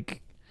it's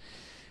like,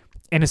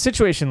 in a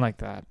situation like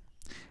that,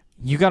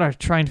 you got to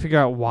try and figure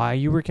out why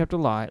you were kept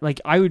alive. Like,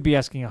 I would be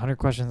asking 100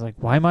 questions like,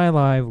 why am I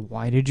alive?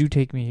 Why did you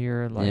take me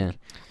here? Like,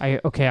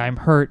 I'm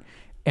hurt.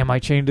 Am I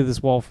chained to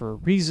this wall for a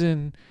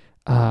reason?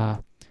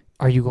 Are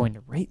you going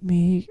to rape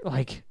me?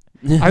 Like,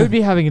 I would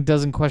be having a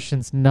dozen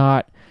questions,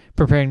 not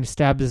preparing to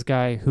stab this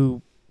guy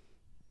who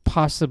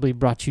possibly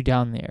brought you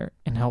down there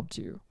and helped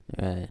you.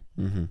 Right.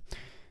 Mm-hmm.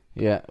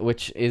 Yeah,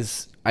 which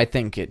is, I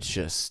think it's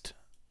just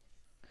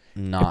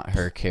not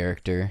her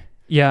character.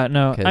 Yeah,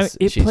 no,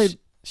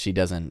 she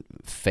doesn't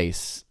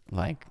face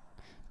like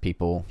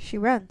people. She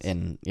runs.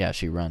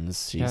 She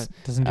runs. She's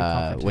doesn't do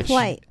confrontation.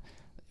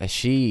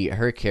 Flight.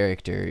 Her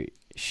character,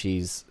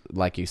 she's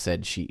like you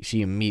said,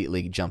 she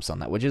immediately jumps on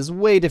that, which is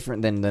way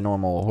different than the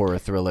normal horror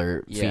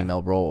thriller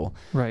female role.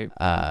 Right.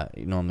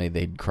 Normally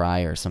they'd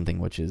cry or something,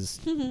 which is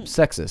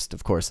sexist,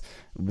 of course.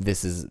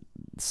 This is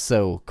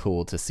so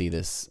cool to see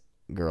this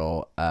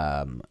girl,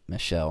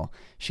 Michelle.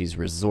 She's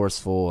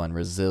resourceful and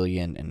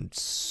resilient and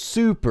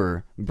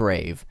super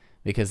brave,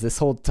 because this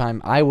whole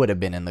time I would have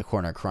been in the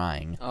corner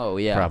crying. Oh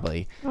yeah,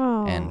 probably.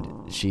 Oh.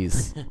 And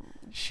she's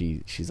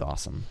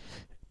awesome.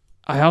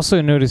 I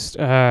also noticed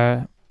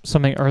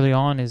something early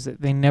on is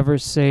that they never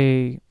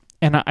say,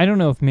 and I don't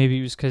know if maybe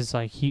it was because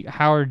like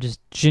Howard just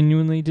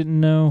genuinely didn't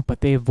know,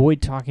 but they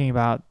avoid talking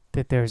about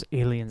that there's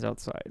aliens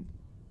outside.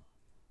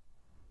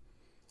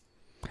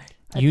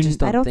 I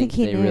don't think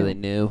he they knew. really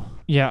knew.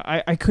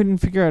 Yeah, I couldn't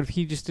figure out if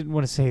he just didn't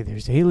want to say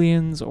there's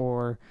aliens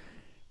or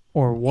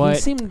what. He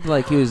seemed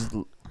like his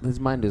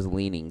mind was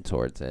leaning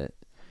towards it.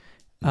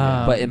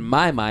 Yeah. But in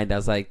my mind, I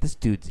was like, this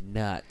dude's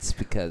nuts,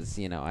 because,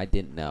 I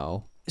didn't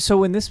know. So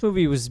when this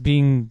movie was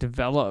being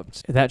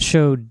developed, that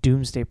show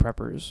Doomsday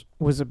Preppers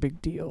was a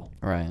big deal.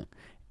 Right.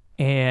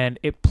 And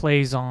it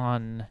plays a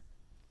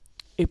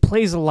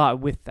lot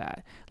with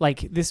that.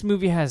 Like, this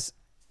movie has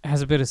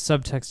a bit of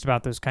subtext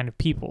about those kind of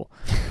people.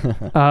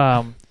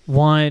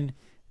 One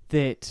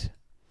that,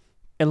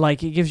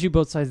 like, it gives you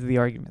both sides of the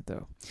argument,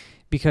 though.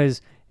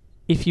 Because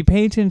if you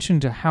pay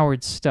attention to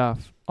Howard's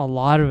stuff, a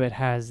lot of it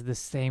has the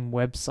same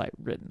website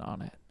written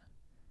on it.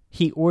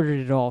 He ordered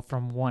it all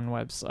from one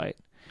website.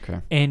 Okay.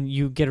 And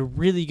you get a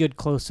really good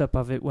close-up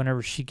of it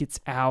whenever she gets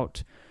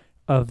out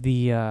of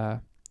the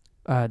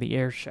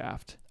air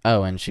shaft.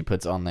 Oh, and she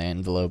puts on the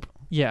envelope.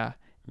 Yeah.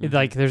 Mm-hmm.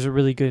 Like, there's a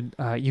really good,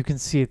 you can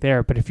see it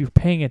there, but if you're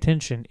paying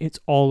attention, it's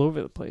all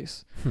over the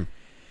place.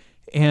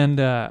 And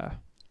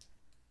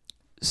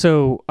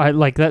so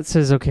that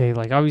says, okay,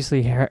 like,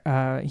 obviously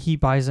he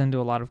buys into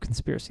a lot of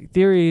conspiracy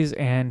theories,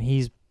 and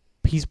he's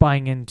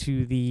buying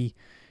into the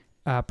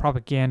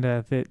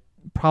propaganda that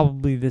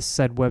probably this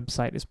said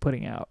website is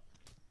putting out.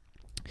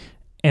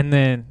 And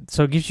then,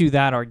 so it gives you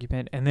that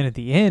argument, and then at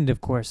the end,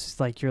 of course, it's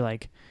like, you're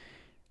like,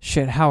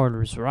 shit, Howard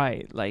was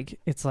right. Like,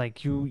 it's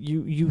like,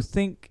 you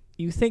think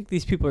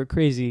these people are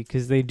crazy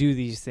because they do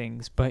these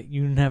things, but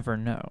you never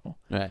know.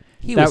 Right.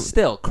 He was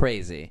still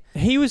crazy.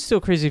 He was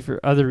still crazy for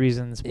other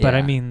reasons, but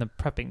I mean the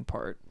prepping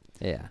part.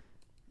 Yeah.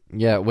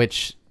 Yeah,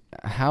 which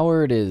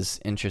Howard is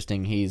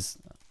interesting. He's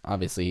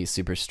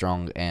super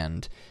strong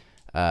and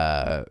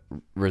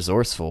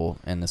resourceful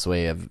in this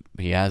way of,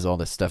 he has all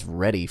this stuff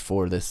ready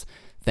for this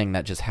thing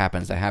that just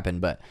happens to happen,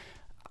 but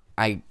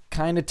I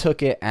kind of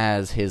took it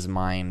as his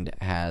mind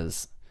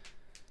has,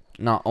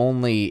 not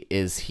only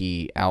is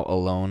he out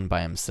alone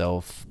by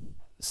himself,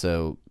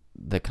 so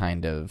the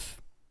kind of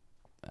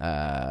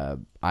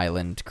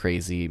island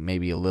crazy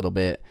maybe a little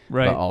bit,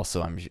 right, but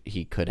also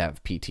he could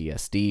have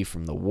PTSD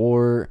from the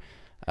war.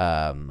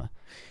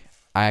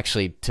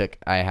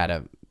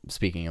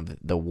 Speaking of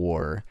the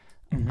war,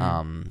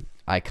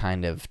 I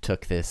kind of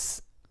took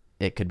this,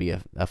 it could be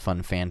a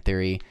fun fan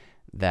theory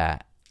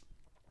that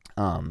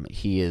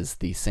he is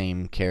the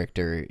same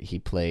character he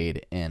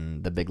played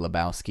in The Big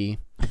Lebowski,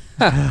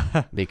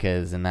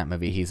 because in that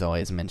movie he's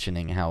always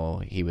mentioning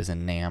how he was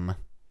in Nam.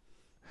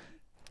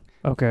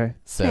 Okay.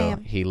 So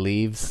Nam. he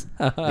leaves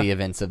the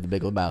events of The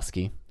Big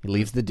Lebowski. He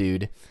leaves the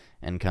dude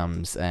and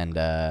comes and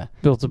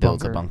builds a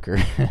bunker.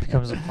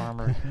 Becomes a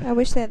farmer. I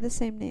wish they had the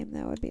same name.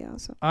 That would be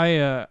awesome.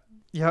 I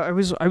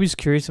was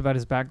curious about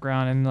his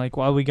background, and like,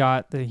 while we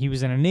got that he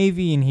was in a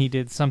Navy and he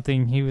did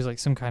something, he was like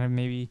some kind of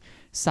maybe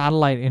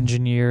satellite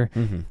engineer.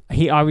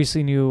 He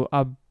obviously knew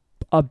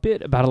a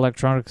bit about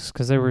electronics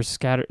because there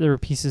were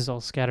pieces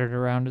all scattered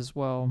around as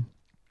well.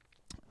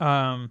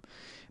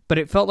 But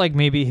it felt like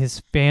maybe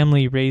his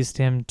family raised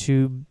him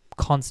to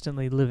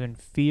constantly live in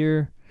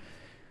fear,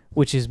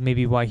 which is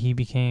maybe why he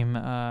became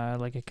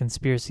like a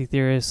conspiracy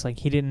theorist. Like,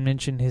 he didn't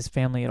mention his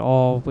family at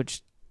all,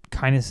 which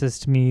kind of says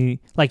to me,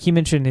 like, he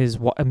mentioned his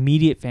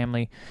immediate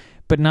family,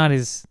 but not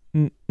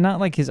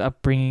like his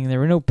upbringing. There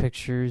were no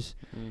pictures.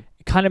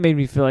 It kind of made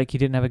me feel like he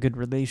didn't have a good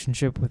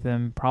relationship with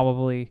them,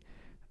 probably.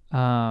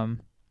 And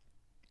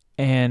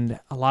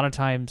a lot of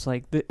times,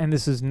 like, and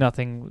this is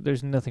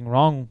there's nothing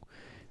wrong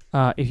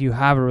if you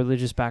have a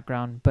religious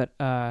background, but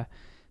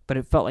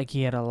it felt like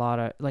he had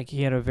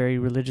a very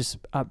religious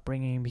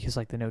upbringing, because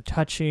like the no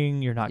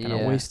touching, you're not going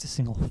to waste a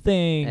single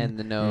thing, and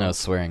the no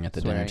swearing at the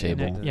dinner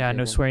table.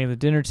 No swearing at the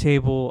dinner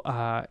table.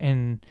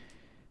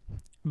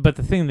 But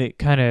the thing that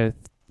kind of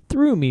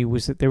threw me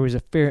was that there was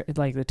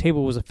the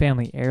table was a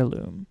family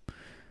heirloom.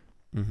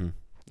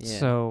 Yeah.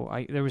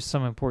 So there was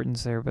some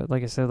importance there, but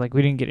like I said, like,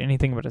 we didn't get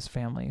anything about his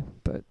family,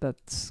 but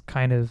that's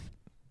kind of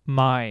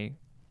my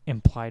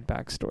implied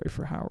backstory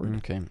for Howard.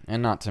 Okay.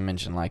 And not to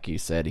mention, like you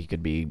said, he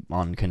could be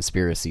on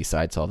conspiracy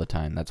sites all the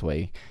time. That's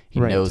why he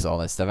Right. knows all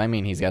this stuff. I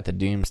mean, he's got the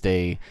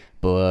Doomsday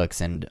books,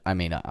 and I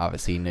mean,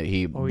 obviously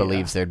he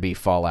believes there'd be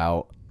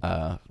Fallout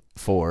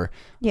 4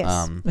 Yes.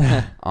 on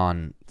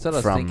That's what I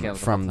was thinking of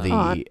the from whole the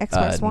On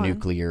Xbox One.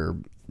 nuclear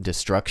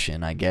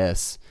destruction, I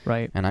guess.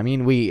 Right. And I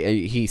mean,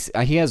 he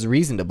has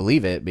reason to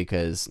believe it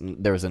because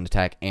there was an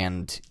attack,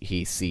 and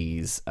he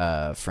sees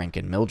Frank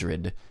and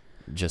Mildred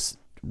just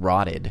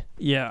rotted,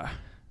 Yeah.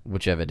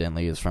 which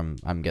evidently is from,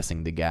 I'm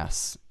guessing, the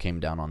gas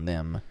came down on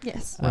them.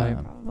 Yes.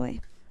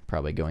 Right.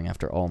 Probably going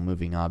after all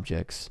moving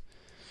objects.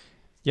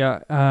 Yeah.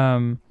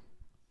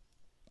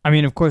 I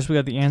mean, of course, we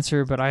got the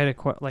answer, but I had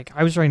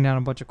I was writing down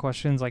a bunch of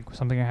questions. Like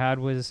something I had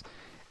was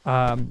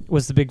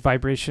the big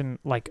vibration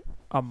like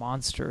a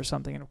monster or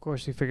something? And of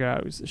course, we figured out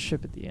it was the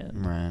ship at the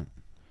end. Right.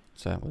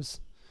 So that was.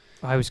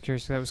 I was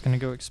curious if that was going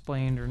to go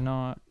explained or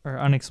not, or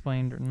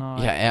unexplained or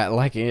not. Yeah,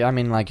 like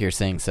you're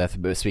saying, Seth.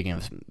 But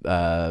speaking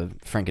of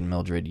Frank and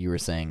Mildred, you were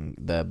saying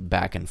the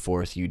back and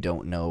forth. You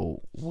don't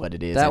know what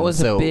it is. That and was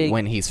so a big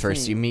when he's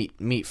first, thing. you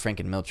meet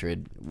Frank and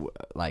Mildred.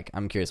 Like,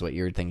 I'm curious what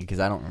you're thinking because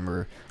I don't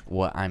remember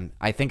what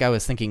I think I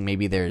was thinking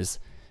maybe there's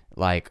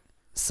like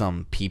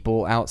some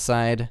people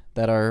outside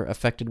that are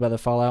affected by the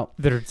fallout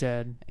That are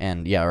dead.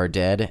 and are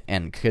dead,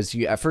 and because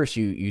at first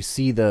you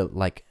see the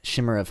like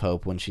shimmer of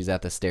hope when she's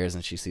at the stairs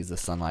and she sees the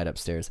sunlight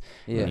upstairs.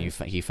 Yeah. And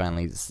he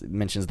finally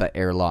mentions that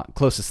airlock,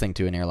 closest thing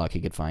to an airlock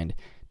he could find,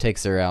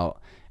 takes her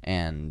out,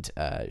 and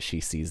she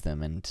sees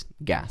them and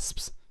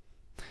gasps.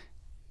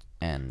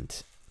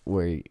 And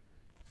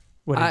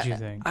What did you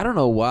think? I don't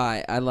know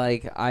why.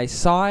 I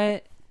saw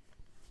it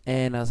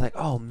and I was like,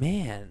 oh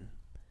man,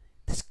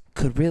 this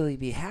could really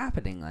be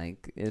happening.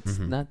 Like, it's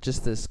not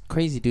just this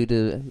crazy dude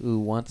who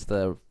wants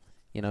to,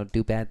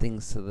 do bad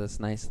things to this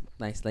nice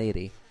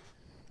lady.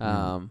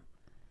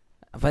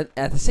 But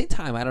at the same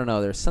time, I don't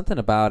know. There's something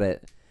about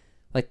it.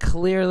 Like,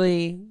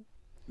 clearly,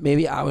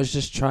 maybe I was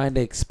just trying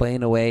to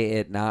explain away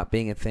it not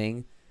being a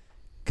thing.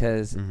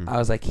 Because I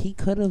was like, he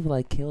could have,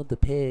 killed the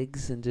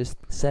pigs and just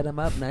set them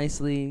up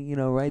nicely,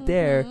 right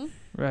there.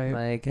 Right.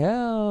 Like,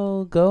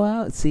 oh, go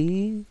out,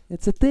 see?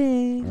 It's a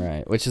thing.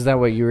 right, which is that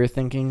what you were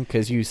thinking?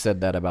 Because you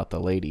said that about the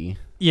lady.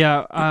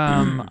 Yeah.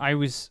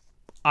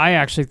 I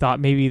actually thought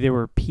maybe there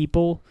were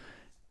people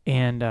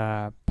and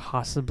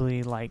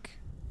possibly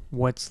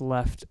what's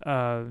left.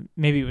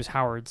 Maybe it was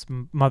Howard's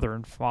mother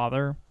and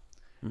father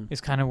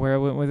is kind of where I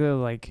went with it.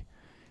 Like,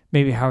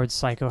 maybe Howard's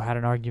psycho had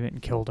an argument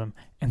and killed him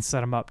and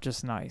set him up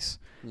just nice.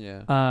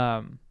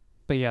 Yeah.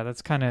 But yeah,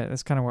 that's kind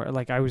of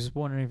where I was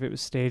wondering if it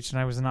was staged, and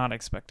I was not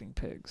expecting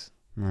pigs.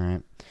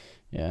 Right.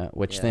 Yeah.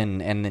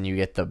 Then you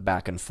get the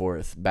back and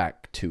forth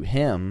back to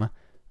him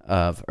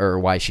or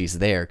why she's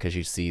there, because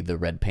you see the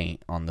red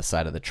paint on the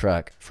side of the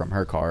truck from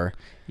her car.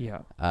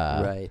 Yeah.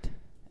 Right.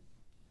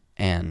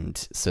 And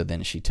so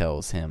then she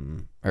tells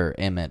him, or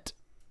Emmett,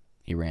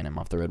 he ran him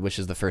off the road, which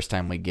is the first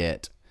time we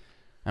get.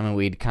 I mean,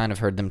 we'd kind of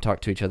heard them talk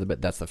to each other, but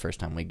that's the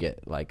first time we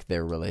get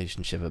their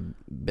relationship a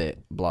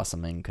bit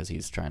blossoming, because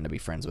he's trying to be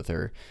friends with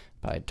her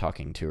by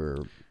talking to her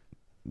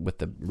with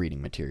the reading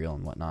material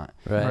and whatnot.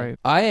 Right.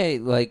 I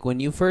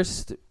when you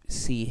first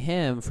see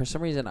him, for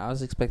some reason I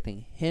was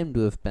expecting him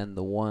to have been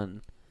the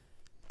one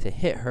to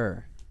hit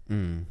her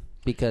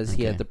because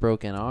he had the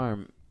broken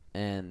arm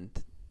and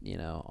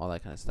all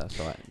that kind of stuff.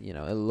 So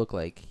it looked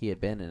like he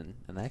had been in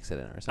an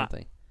accident or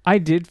something. I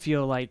did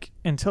feel like,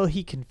 until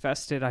he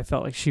confessed it, I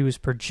felt like she was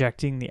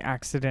projecting the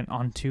accident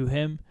onto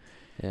him.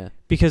 Yeah.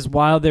 Because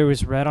while there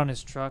was red on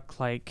his truck,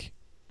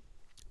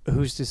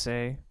 who's to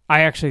say?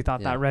 I actually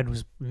thought that red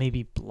was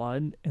maybe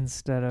blood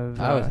instead of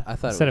I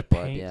thought instead it was of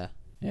blood, paint. yeah.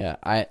 Yeah,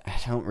 I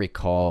don't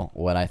recall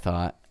what I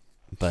thought,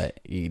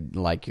 but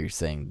like you're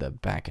saying, the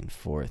back and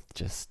forth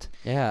just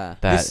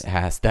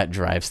that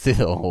drives through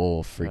the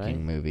whole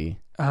freaking movie.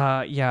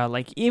 Yeah,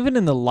 even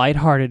in the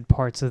lighthearted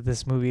parts of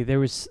this movie,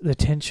 the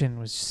tension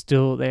was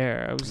still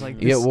there. I was like,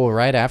 yeah, well,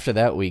 right after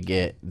that, we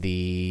get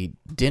the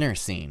dinner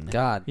scene.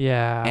 God.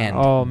 Yeah. And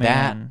man.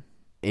 that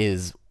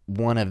is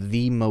one of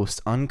the most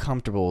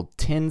uncomfortable,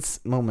 tense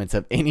moments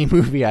of any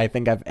movie I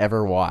think I've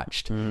ever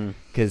watched.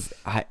 Because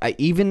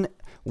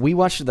we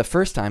watched it the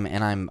first time,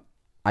 and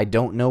I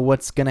don't know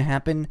what's gonna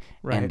happen,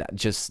 and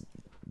just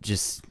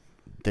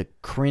the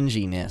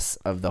cringiness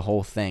of the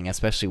whole thing,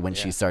 especially when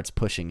she starts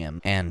pushing him.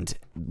 And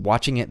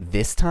watching it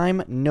this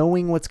time,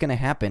 knowing what's going to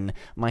happen,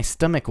 my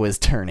stomach was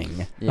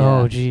turning. Yeah.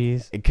 Oh,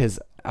 jeez. Because,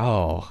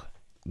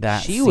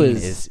 that she scene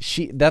was...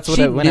 that's what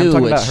she when I'm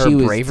talking about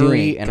her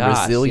bravery and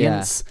Gosh,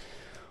 resilience,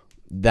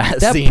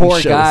 that scene poor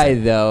shows guy,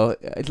 it. though.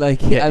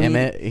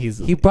 Emmett,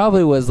 he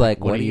probably was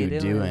like, what are you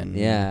doing?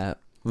 Yeah.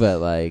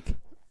 But,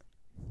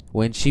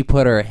 when she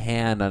put her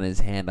hand on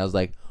his hand, I was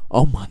like,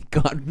 oh my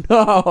god,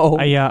 no.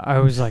 I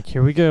was like,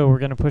 here we go. We're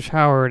gonna push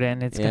Howard,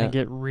 and it's Yeah. gonna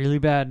get really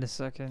bad in a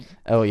second.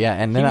 Oh yeah,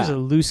 and He then was a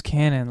loose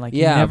cannon. Like,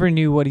 Yeah, you never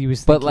knew what he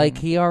was But thinking. like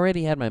he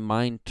already had my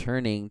mind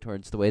turning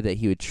towards the way that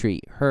he would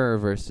treat her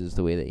versus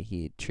the way that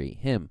he'd treat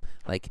him.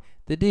 Like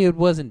the dude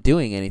wasn't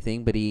doing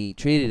anything, but he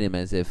treated him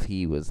as if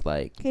he was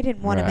like, He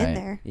didn't want him in Right.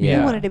 there. Yeah.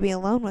 He wanted to be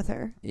alone with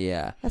her.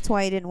 yeah, That's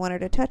why he didn't want her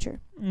to touch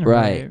her.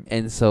 right.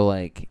 And so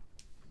like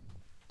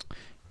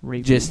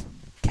Rapey. just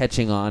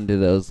catching on to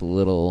those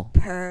little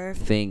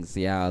Perfect. things.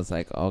 Yeah, I was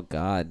like, oh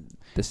god,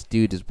 this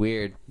dude is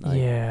weird. Like,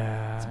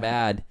 yeah, it's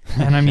bad.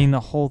 And I mean, the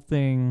whole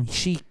thing.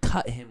 She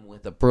cut him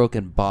with a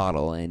broken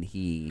bottle, and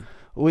he.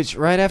 which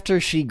right after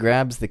she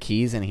grabs the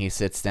keys and he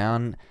sits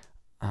down,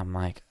 I'm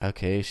like,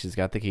 okay, she's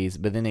got the keys,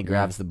 but then he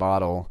grabs the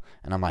bottle,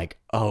 and I'm like,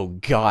 oh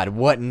god,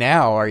 what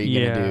now are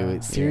you gonna Yeah.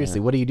 do? Seriously,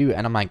 Yeah. what do you do?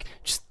 And I'm like,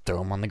 just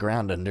throw him on the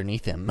ground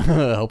underneath him.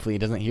 Hopefully he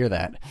doesn't hear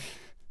that.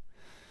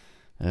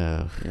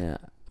 Oh. Yeah,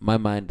 my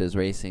mind is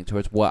racing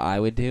towards what I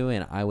would do,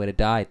 and I would have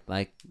died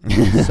like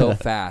so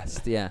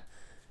fast. Yeah,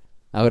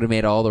 I would have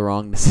made all the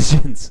wrong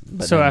decisions.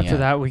 But So then, after yeah.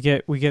 that,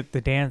 we get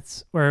the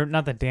dance, or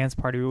not the dance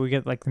party, but we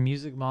get like the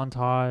music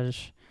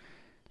montage.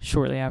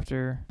 Shortly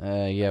after,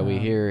 Yeah, we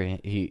Um, hear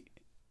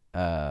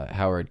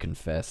Howard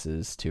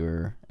confesses to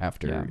her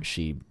after Yeah.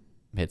 she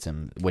hits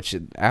him. Which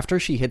after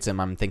she hits him,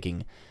 I'm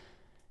thinking,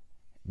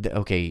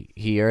 okay,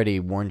 he already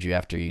warned you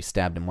after you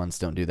stabbed him once,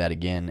 don't do that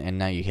again, and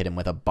now you hit him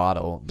with a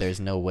bottle. There's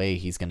no way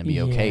he's going to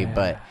be okay. Yeah.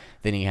 But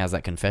then he has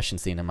that confession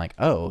scene. I'm like,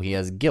 oh, he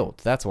has guilt.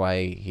 That's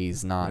why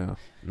he's not Yeah.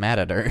 mad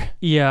at her.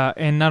 yeah,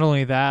 and not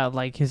only that,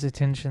 like his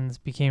intentions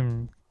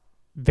became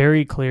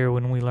very clear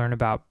when we learn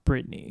about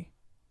Brittany.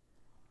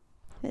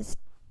 His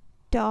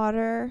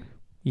daughter.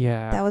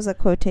 Yeah, That was a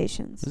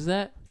quotations. Was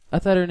that? I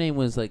thought her name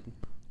was like.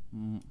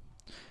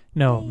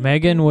 no,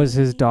 Megan was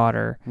his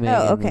daughter,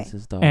 Megan okay. was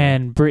his daughter.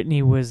 and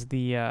Brittany was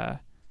the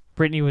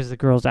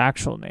girl's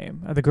actual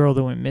name, the girl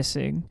that went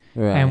missing.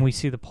 Right. And we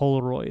see the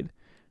Polaroid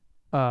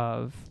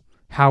of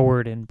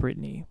Howard and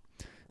Brittany.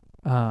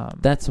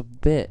 That's a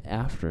bit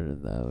after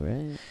though,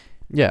 right?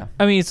 Yeah.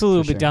 I mean, it's a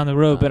little For bit sure. down the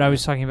road, but I Uh,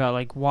 was talking about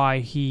like why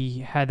he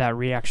had that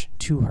reaction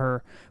to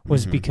her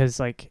was Mhm.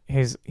 because like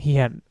he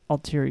had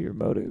ulterior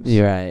motives.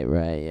 You're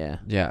right, yeah.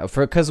 Yeah,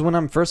 because when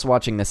I'm first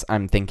watching this,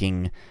 I'm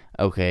thinking,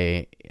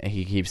 okay,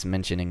 he keeps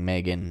mentioning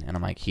Megan, and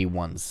I'm like, he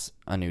wants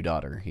a new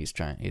daughter. He's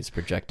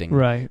projecting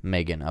Right.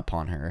 Megan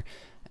upon her,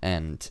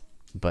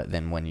 but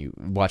then when you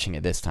watching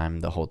it this time,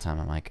 the whole time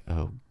I'm like,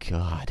 oh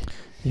god,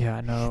 Yeah,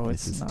 no,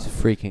 This it's is not.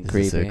 It's freaking this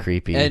creepy. is so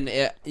creepy. And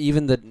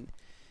even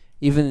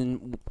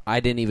I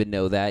didn't even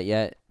know that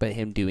yet, but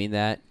him doing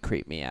that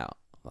creeped me out.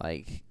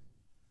 Like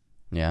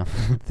yeah.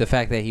 the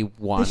fact that he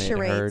wanted her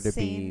charade to be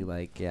scene.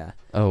 like, yeah.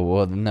 Oh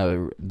well,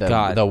 no.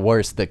 God. The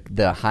worst,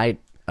 the height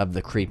of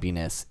the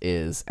creepiness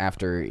is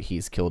after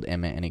he's killed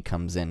Emmett and he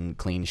comes in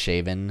clean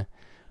shaven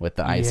with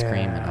the ice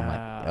cream, and I'm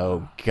like,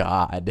 oh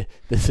god,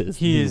 this is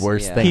He the is-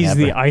 worst yeah. thing He's ever.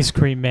 the ice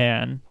cream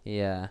man.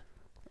 Yeah.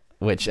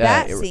 Which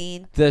That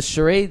scene. The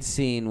charade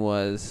scene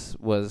was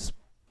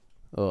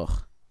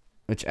ugh.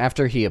 Which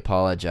after he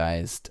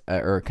apologized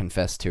or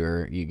confessed to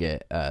her, you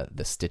get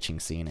the stitching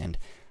scene, and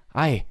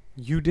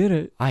You did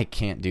it. I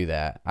can't do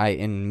that.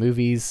 In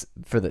movies,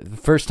 for the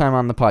first time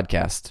on the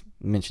podcast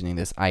mentioning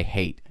this, I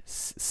hate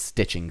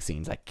stitching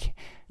scenes. I can't.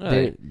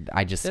 Right.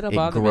 I just They don't it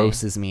bother me.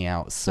 grosses me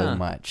out so Huh.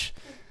 much.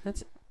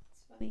 That's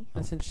Funny.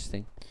 that's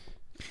interesting.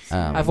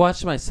 Um, I've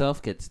watched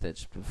myself get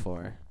stitched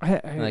before,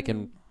 I like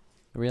in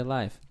real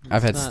life.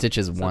 I've had It's not-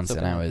 stitches it's not once, so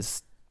and I bad.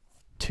 was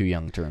too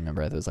young to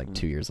remember. I was like Mm.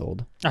 2 years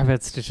old. I've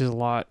had stitches a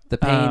lot. The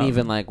pain Um,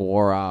 even like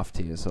wore off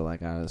too, so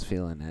like I was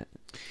feeling it.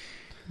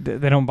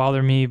 They don't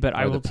bother me, but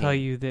I Or the will tell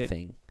pain you that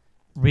thing.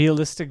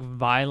 realistic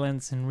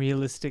violence and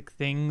realistic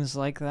things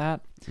like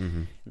that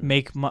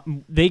Mm-hmm.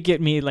 they get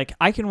me. Like,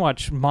 I can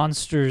watch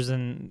monsters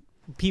and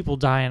people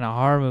die in a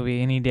horror movie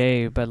any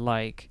day, but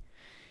like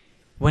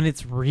when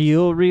it's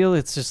real,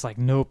 it's just like,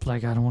 nope,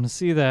 like I don't want to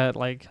see that.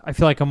 Like, I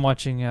feel like I'm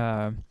watching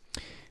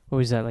what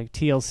was that, like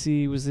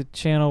TLC was the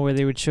channel where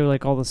they would show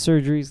like all the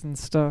surgeries and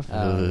stuff.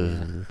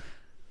 Yeah.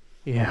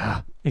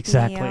 Yeah,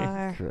 exactly.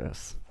 Yeah.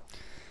 Gross.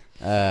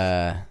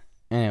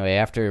 Anyway,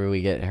 after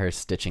we get her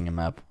stitching him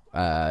up,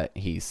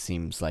 he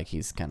seems like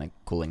he's kind of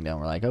cooling down.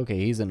 We're like, okay,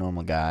 he's a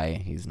normal guy.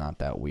 He's not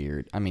that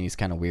weird. I mean, he's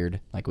kind of weird.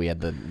 Like we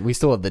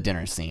still have the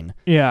dinner scene,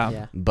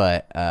 Yeah.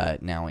 but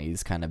now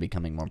he's kind of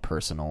becoming more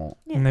personal.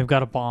 And they've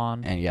got a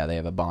bond. And yeah, they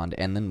have a bond.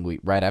 And then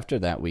right after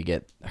that, we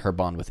get her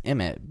bond with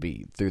Emmett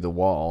through the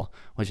wall,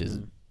 which is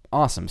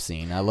awesome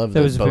scene. I love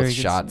That was those a both very good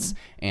shots, scene.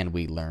 and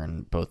we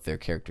learn both their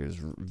characters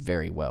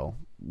very well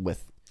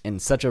in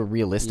such a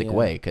realistic Yeah.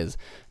 way, because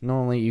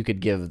normally you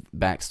could give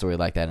backstory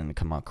like that and it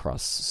come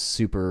across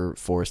super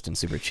forced and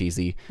super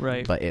cheesy,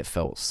 Right. but it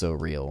felt so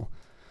real,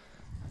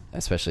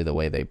 especially the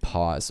way they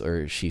pause,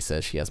 or she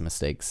says she has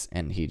mistakes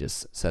and he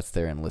just sits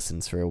there and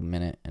listens for a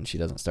minute and she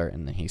doesn't start,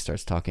 and then he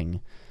starts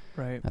talking.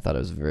 Right. I thought it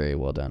was very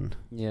well done.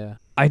 Yeah.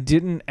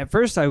 At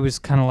first I was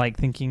kind of like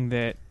thinking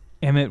that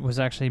Emmett was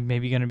actually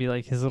maybe going to be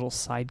like his little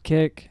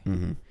sidekick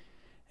Mm-hmm.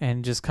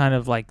 and just kind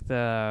of like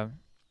the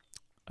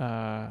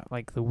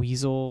like the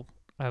weasel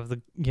of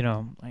the,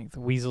 like the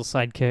weasel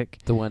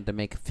sidekick. The one to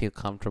make it feel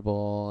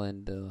comfortable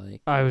and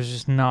like. I was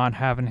just not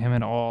having him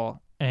at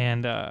all,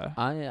 and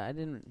I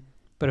didn't.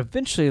 but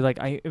eventually,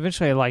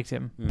 I liked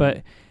him,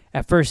 but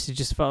at first it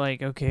just felt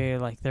like, okay,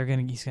 like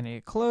he's gonna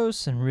get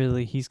close, and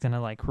really he's gonna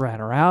like rat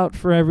her out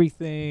for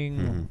everything.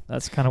 Mhm.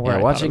 That's kind of where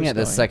I watching thought it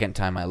the going. second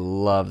time, I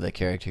love the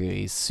character.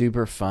 He's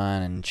super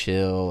fun and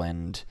chill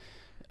and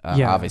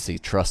obviously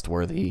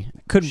trustworthy.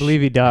 Couldn't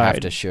believe he I have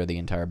died. to share the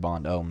entire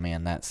bond. Oh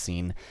man, that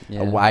scene.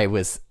 Yeah.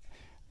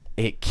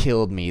 It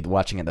killed me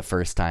watching it the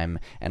first time,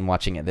 and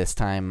watching it this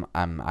time,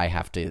 I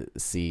have to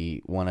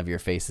see one of your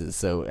faces.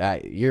 So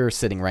you're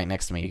sitting right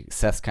next to me.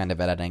 Seth's kind of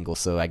at an angle,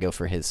 so I go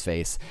for his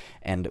face.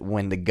 And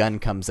when the gun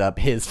comes up,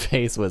 his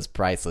face was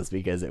priceless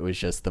because it was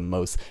just the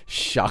most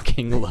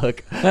shocking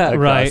look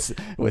across,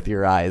 with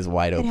your eyes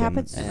wide It open.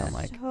 happens And I'm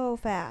like, so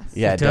fast.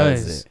 yeah, it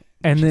does. does. It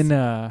And just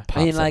then pops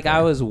I mean, up like there.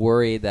 I was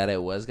worried that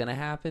it was gonna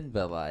happen,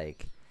 but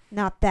like.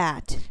 Not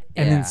that.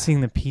 and yeah. then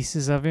seeing the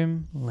pieces of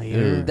him later,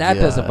 Ooh. That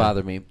Yeah. doesn't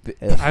bother me.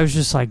 I was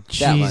just like,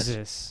 That much.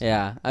 Jesus.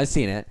 Yeah, I've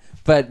seen it,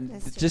 but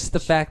That's just the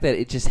fact that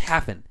it just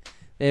happened.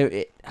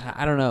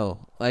 I don't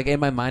know. Like in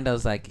my mind, I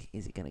was like,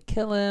 "Is he gonna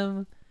kill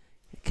him?"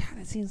 It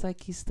kind of seems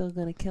like he's still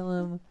gonna kill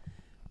him,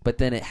 but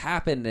then it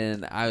happened,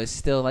 and I was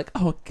still like,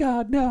 "Oh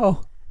God,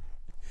 no!"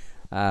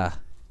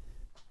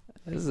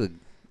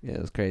 It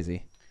was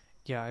crazy.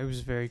 Yeah, it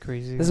was very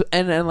crazy.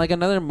 And like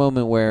another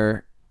moment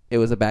where it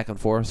was a back and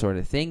forth sort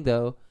of thing,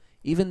 though.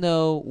 Even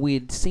though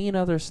we'd seen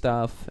other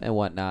stuff and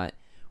whatnot,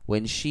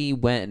 when she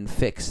went and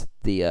fixed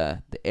the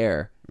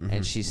air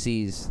and she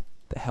sees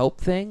the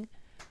help thing,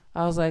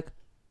 I was like,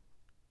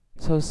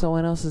 so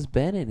someone else has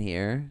been in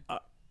here.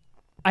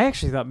 I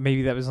actually thought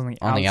maybe that was on the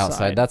outside. on the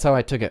outside. That's how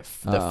I took it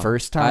the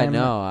first time. I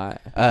know.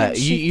 And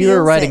she you were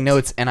feels writing it.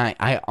 notes, and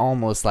I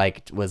almost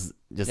like was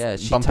just Yeah,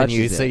 she bumping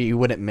you touches so it. you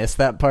wouldn't miss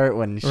that part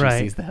when she Right.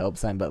 sees the help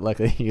sign. But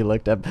luckily you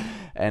looked up,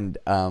 and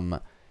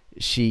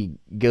she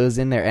goes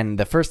in there. And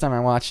the first time I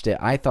watched it,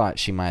 I thought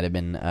she might have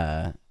been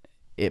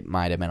it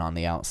might have been on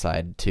the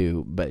outside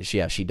too. But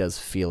she does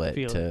feel it.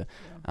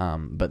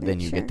 But then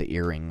you Sure. get the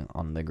earring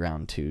on the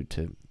ground too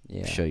to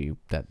Yeah. show you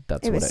that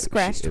that's It what was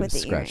scratched with the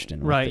scratched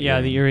in with Right, the yeah,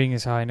 earring. the earring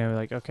is how I know,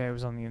 like, okay, it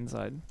was on the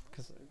inside.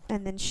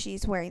 And then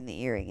she's wearing the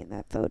earring in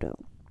that photo.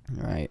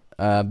 Right.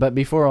 But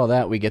before all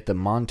that, we get the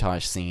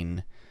montage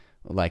scene,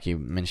 like you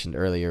mentioned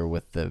earlier,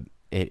 with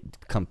it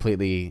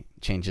completely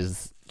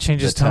changes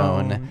Changes the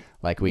tone. tone.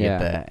 Like we Yeah.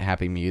 get the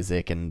happy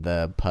music and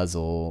the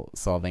puzzle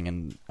solving,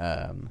 and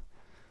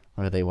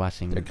what are they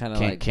watching? They're kinda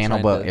like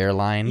Cannibal trying to-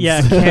 Airlines.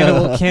 Yeah,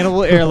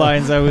 Cannibal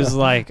Airlines. I was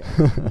like,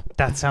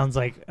 that sounds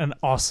like an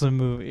awesome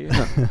movie.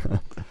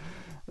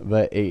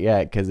 But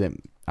because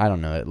I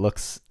don't know, it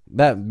looks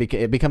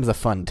it becomes a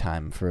fun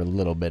time for a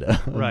little bit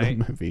of Right.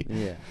 the movie.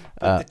 Yeah.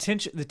 But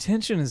the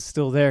tension is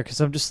still there because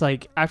I'm just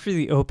like, after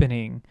the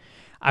opening,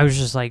 I was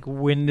just like,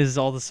 when does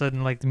all of a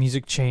sudden like the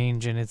music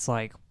change and it's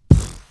like,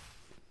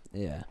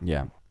 Yeah.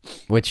 Yeah.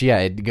 Which,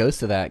 it goes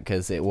to that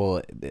because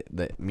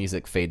the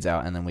music fades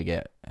out, and then we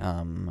get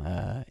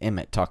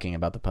Emmett talking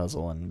about the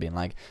puzzle and being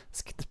like,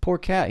 this poor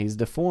cat, he's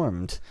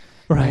deformed.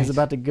 right? He's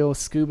about to go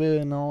scuba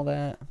and all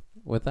that.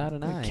 Without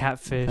an eye.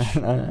 Catfish.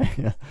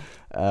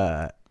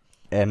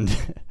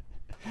 And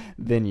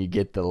then you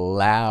get the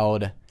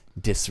loud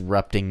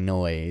disrupting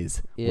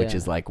noise, which Yeah.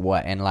 is like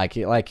what? And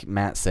like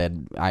Matt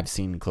said, I've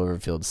seen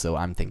Cloverfield, so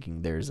I'm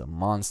thinking there's a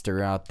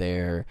monster out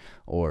there,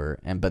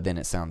 but then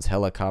it sounds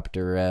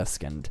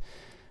helicopter-esque, and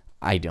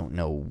I don't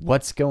know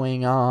what's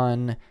going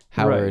on.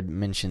 Howard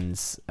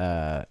mentions,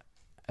 I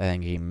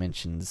think he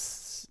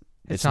mentions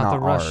It's not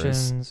the ours.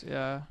 Russians.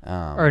 Yeah.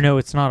 Um, Or no,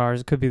 it's not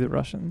ours. It could be the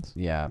Russians.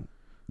 Yeah,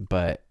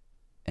 but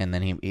and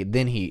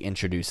then he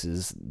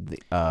introduces the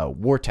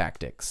war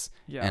tactics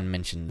Yeah. and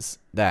mentions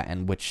that,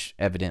 and which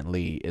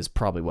evidently is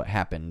probably what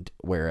happened.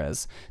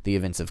 Whereas the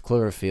events of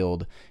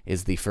Cloverfield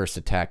is the first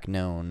attack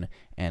known,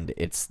 and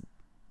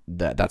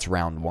that's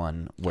round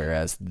one.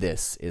 Whereas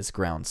this is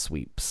ground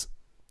sweeps.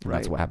 Right.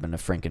 That's what happened to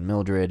Frank and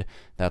Mildred.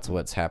 That's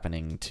what's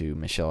happening to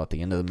Michelle at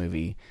the end of the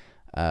movie.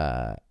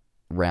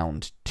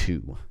 Round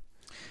two.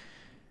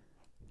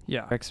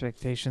 Yeah.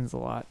 Expectations a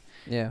lot.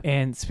 Yeah.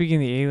 And speaking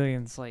of the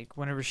aliens, like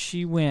whenever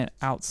she went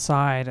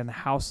outside and the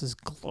house is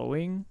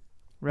glowing,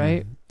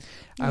 right?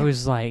 Mhm. I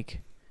was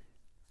like,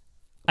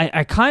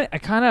 I kind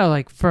of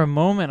like for a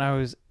moment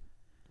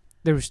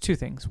there was two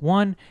things.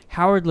 One,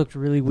 Howard looked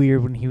really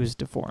weird when he was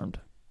deformed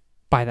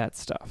by that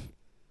stuff,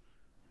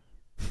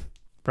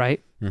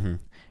 right? Mm-hmm.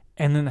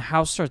 And then the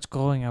house starts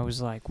glowing. I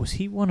was like, was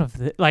he one of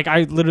the... Like,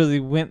 I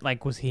literally went,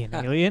 like, was he an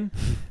alien?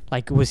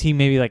 Like, was he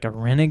maybe, like, a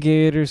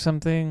renegade or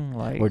something?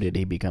 Like, Or did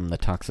he become the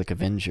Toxic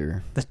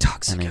Avenger? the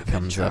Toxic And he Avenger.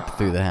 comes up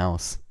through the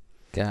house.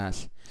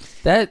 Gosh.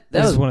 That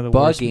This is was one of the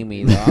worst bugging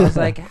me, though. I was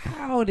like,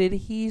 how did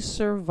he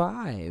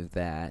survive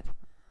that?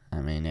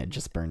 I mean, it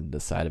just burned the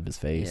side of his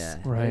face. Yeah.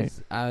 Right.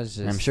 I was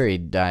just... I'm sure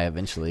he'd die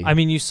eventually. I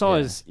mean, you saw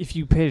Yeah. his... If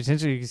you paid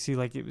attention, you could see,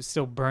 like, it was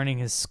still burning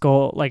his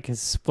skull, like,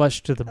 his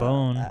flesh to the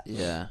bone.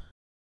 Yeah.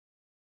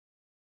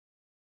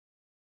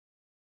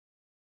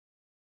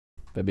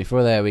 But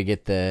before that, we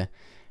get the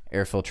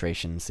air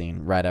filtration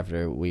scene right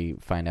after we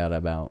find out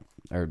about,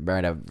 or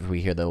right after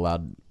we hear the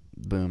loud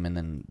boom and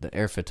then the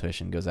air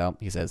filtration goes out.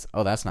 He says,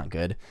 "Oh, that's not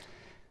good."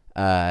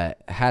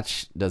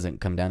 Hatch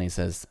doesn't come down. He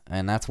says,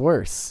 "And that's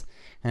worse."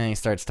 And he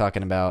starts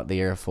talking about the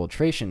air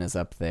filtration is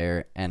up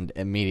there, and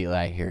immediately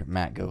I hear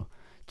Matt go,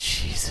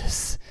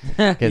 "Jesus."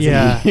 Because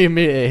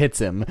it hits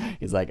him.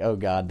 He's like, "Oh,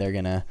 God, they're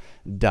going to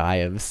die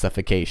of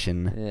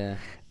suffocation."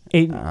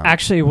 Yeah.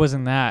 Actually, it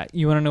wasn't that.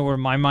 You want to know where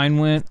my mind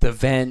went? The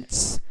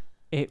vents.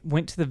 It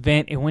went to the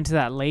vent. It went to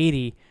that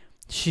lady.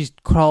 She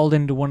crawled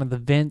into one of the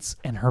vents,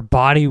 and her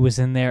body was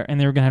in there, and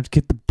they were going to have to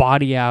get the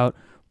body out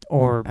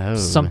or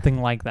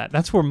something like that.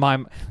 That's where my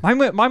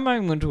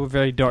mind went to a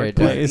very dark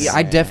place. Yeah,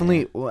 I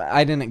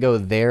didn't go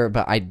there,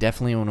 but I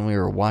definitely, when we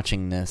were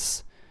watching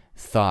this,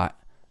 thought,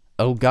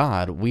 "Oh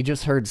God, we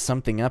just heard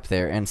something up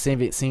there." And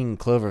seeing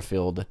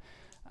Cloverfield,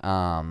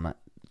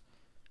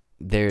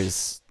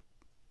 there's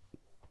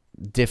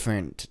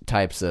different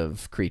types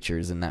of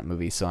creatures in that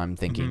movie, so I'm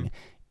thinking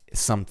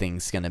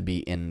something's gonna be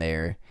in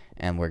there,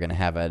 and we're gonna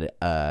have an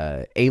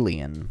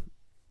alien.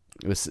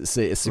 It was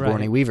a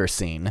Sigourney Weaver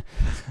scene,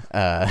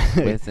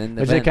 within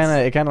the which vents.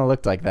 it kind of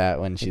looked like that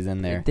when she's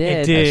in there. It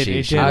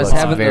did. She I was looks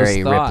having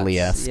very those thoughts.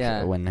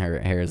 Ripley-esque when her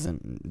hair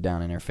isn't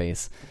down in her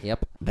face.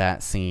 Yep.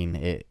 That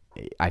scene,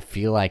 I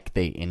feel like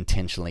they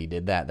intentionally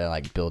did that. They're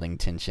like building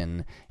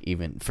tension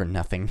even for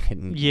nothing.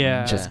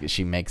 Just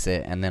she makes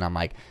it, and then I'm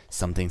like,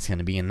 something's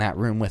gonna be in that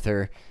room with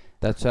her.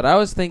 That's what I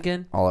was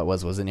thinking. All it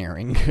was an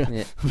earring.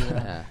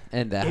 Yeah.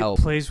 And that it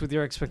helped. plays with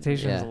your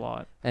expectations a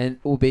lot. And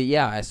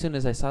as soon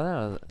as I saw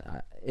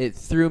that, it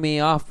threw me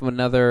off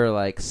another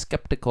like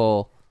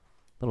skeptical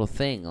little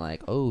thing.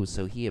 Like, oh,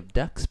 so he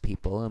abducts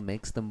people and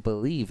makes them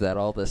believe that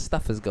all this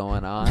stuff is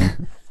going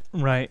on.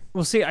 Right.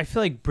 Well, see, I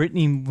feel like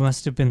Brittany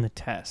must have been the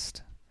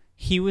test.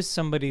 He was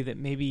somebody that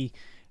maybe...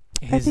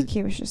 I think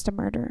he was just a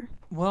murderer.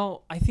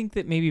 Well, I think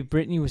that maybe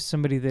Brittany was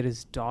somebody that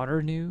his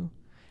daughter knew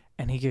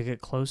and he could get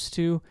close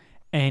to.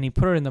 And he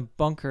put her in the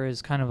bunker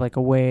as kind of like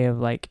a way of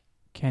like,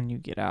 can you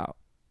get out?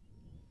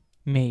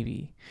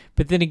 Maybe.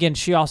 But then again,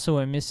 she also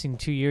went missing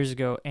 2 years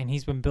ago, and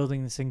he's been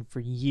building this thing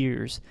for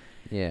years.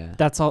 Yeah.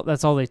 That's all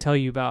they tell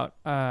you about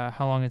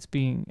how long it's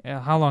been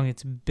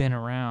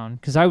around.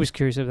 Because I was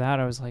curious of that.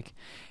 I was like,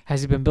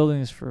 has he been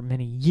building this for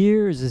many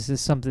years? Is this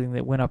something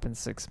that went up in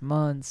 6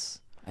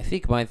 months? I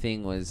think my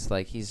thing was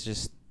like he's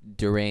just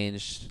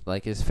deranged.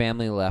 Like his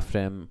family left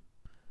him.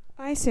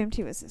 I assumed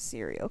he was a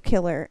serial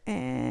killer,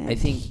 and I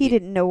think he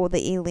didn't know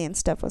the alien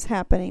stuff was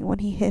happening when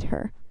he hit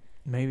her.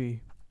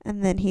 Maybe.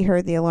 And then he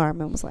heard the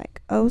alarm and was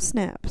like, "Oh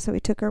snap!" So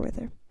he took her with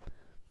her.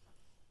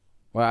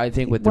 Well, I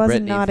think with he the was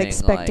Brittany not thing,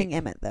 expecting like,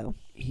 Emmett though.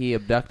 he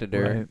abducted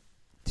her Right.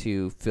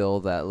 to fill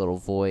that little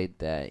void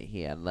that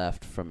he had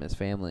left from his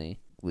family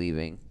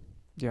leaving.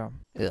 Yeah.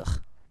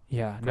 Ugh.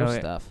 Yeah. Gross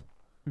stuff.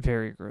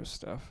 Very gross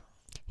stuff.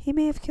 He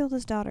may have killed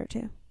his daughter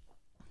too,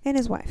 and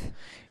his wife.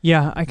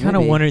 Yeah, I kind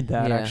of Maybe. wondered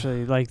that, Yeah.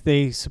 actually. Like,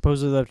 they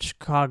supposedly left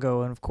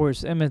Chicago, and of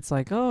course, Emmett's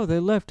like, oh, they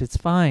left, it's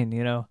fine,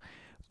 you know.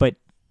 But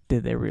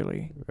did they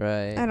really?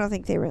 Right. I don't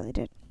think they really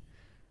did.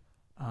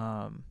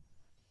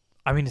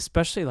 I mean,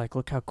 especially, like,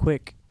 look how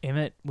quick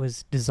Emmett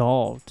was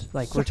dissolved.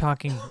 Like, we're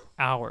talking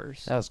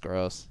hours. That was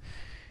gross.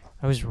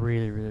 That was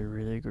really, really,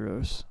 really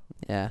gross.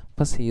 Yeah.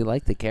 Plus, you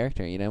like the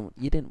character. You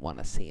didn't want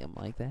to see him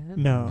like that.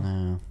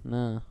 No.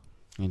 No.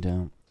 You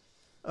don't.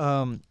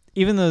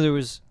 Even though there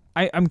was...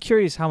 I'm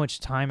curious how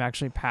much time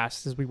actually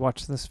passed as we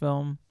watched this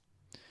film.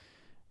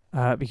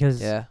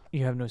 Because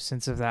you have no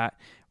sense of that.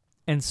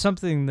 And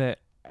something that,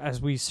 as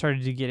we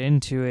started to get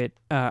into it,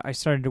 I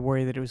started to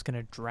worry that it was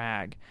going to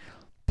drag.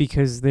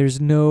 Because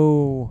there's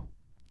no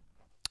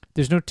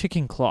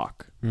ticking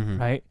clock,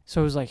 right?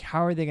 So it was like,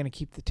 how are they going to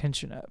keep the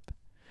tension up?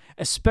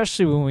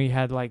 Especially when we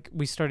had, like,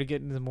 we started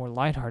getting into the more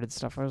lighthearted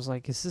stuff. I was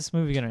like, is this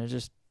movie going to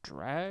just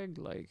drag?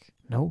 Like,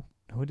 no,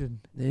 it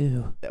didn't.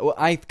 Ew. Well,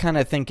 I kind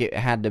of think it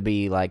had to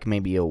be like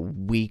maybe a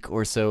week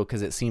or so,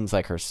 because it seems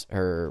like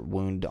her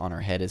wound on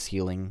her head is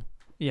healing.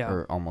 Yeah.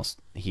 Or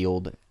almost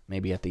healed,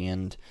 maybe at the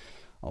end.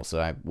 Also,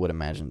 I would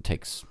imagine it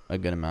takes a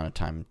good amount of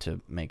time to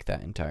make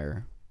that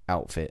entire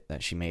outfit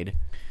that she made.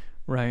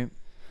 Right.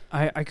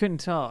 I couldn't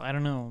tell. I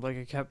don't know.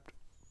 Like,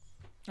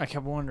 I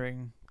kept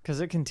wondering, because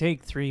it can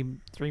take three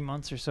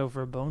months or so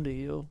for a bone to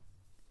heal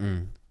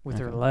with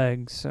her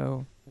legs.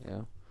 So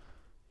Yeah.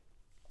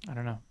 I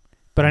don't know.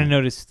 But I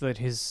noticed that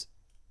his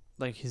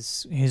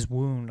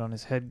wound on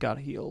his head got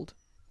healed.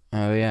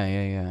 Oh yeah.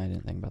 I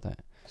didn't think about that.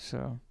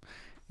 So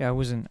yeah, I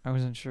wasn't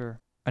sure.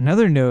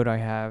 Another note I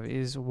have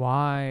is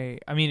why.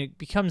 I mean, it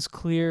becomes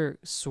clear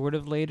sort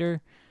of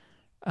later,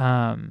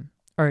 or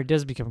it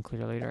does become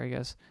clear later, I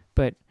guess.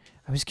 But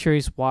I was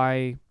curious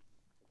why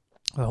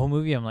the whole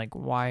movie. I'm like,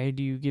 why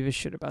do you give a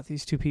shit about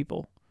these two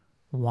people?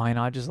 Why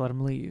not just let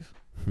them leave?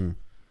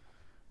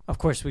 Of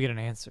course, we get an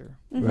answer.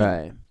 Mhm.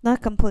 Right.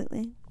 Not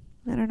completely.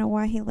 I don't know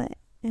why he let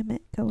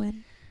Emmett go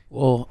in.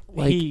 Well,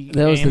 like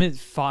Emmett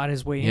fought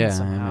his way in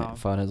somehow. Emmett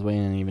fought his way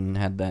in and even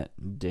had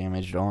that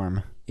damaged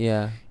arm.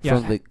 Yeah. Yeah.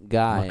 From the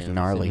guy. Looked I'm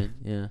gnarly. assuming.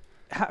 Yeah.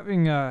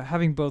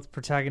 having both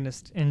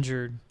protagonists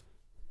injured,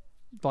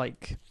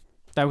 like,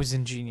 that was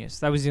ingenious.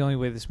 That was the only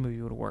way this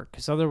movie would work,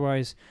 because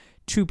otherwise,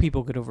 two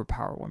people could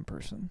overpower one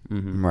person.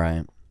 Mm-hmm.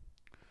 Right.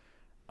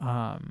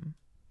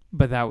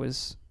 But that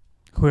was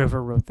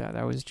whoever wrote that.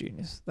 That was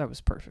genius. That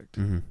was perfect.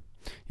 Mm-hmm.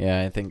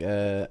 Yeah, I think.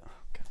 I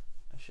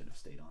should have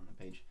stayed on the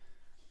page.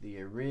 The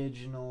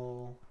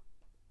original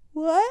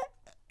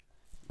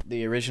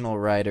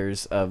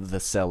writers of The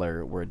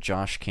Cellar were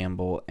Josh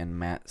Campbell and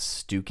Matt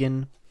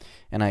Stukin.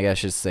 And I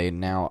should say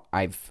now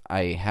I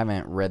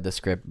haven't read the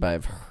script,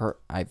 but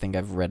I think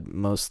I've read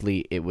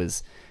mostly. It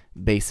was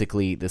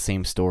basically the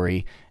same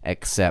story,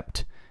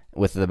 except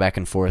with the back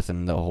and forth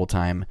and the whole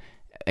time,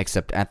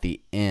 except at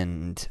the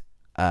end,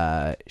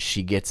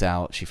 she gets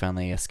out, she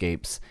finally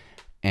escapes,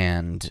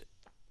 and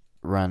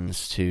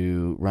runs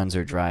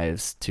or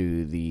drives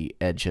to the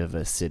edge of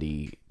a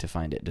city to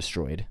find it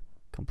destroyed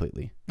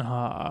completely.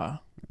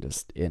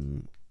 Just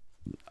in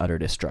utter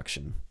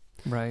destruction.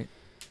 Right.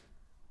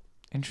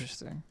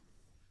 Interesting.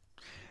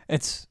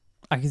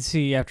 I can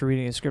see after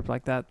reading a script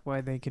like that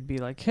why they could be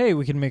like, hey,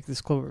 we can make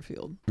this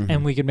Cloverfield,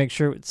 and we can make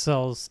sure it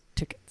sells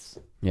tickets.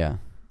 Yeah.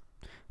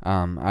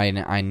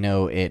 I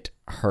know it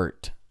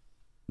hurt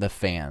the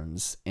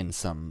fans in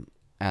some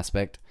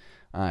aspect.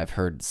 I've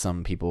heard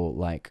some people,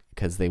 like,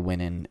 because they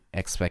went in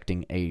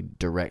expecting a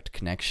direct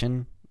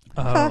connection.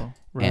 Oh,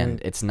 right.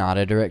 And it's not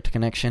a direct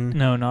connection.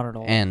 No, not at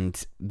all.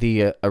 And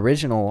the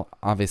original,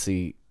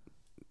 obviously,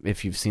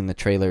 if you've seen the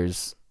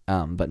trailers,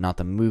 but not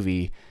the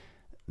movie,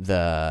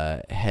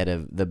 the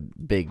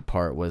big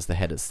part was the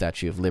head of the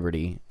Statue of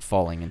Liberty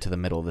falling into the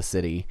middle of the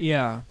city.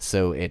 Yeah.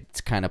 So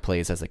it kind of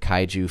plays as a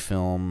kaiju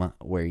film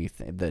where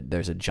that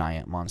there's a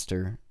giant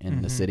monster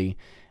in the city,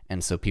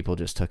 and so people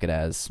just took it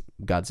as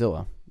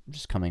Godzilla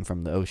just coming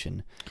from the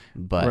ocean.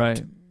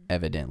 But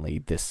evidently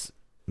this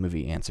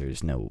movie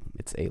answers no,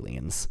 it's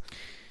aliens.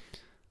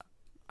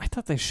 I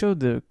thought they showed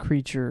the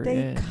creature.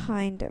 They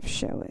kind of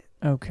show it.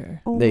 Okay.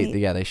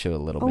 They show a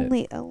little bit.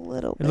 Only a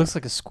little bit. It looks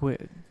like a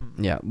squid.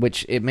 Yeah,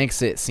 which it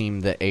makes it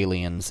seem that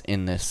aliens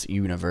in this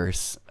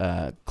universe,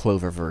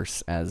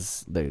 Cloververse,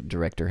 as the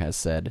director has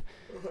said,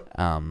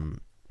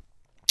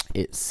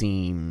 it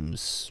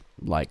seems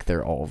like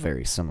they're all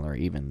very similar,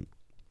 even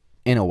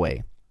in a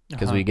way.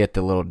 Because we get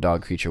the little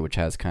dog creature, which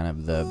has kind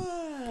of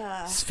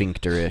the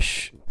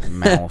sphincter-ish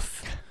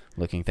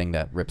mouth-looking thing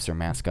that rips her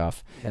mask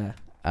off. Yeah.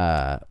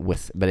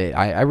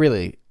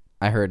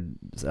 I heard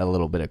a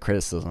little bit of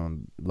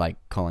criticism, like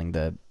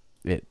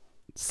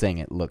saying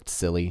it looked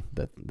silly,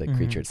 the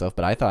creature itself.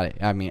 But I thought,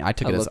 I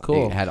took it as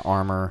cool. It had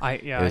armor.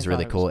 It was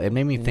really cool. It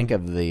made me think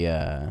of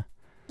the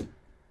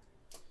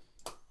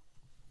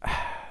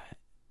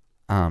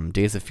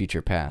Days of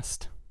Future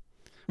Past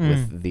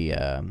with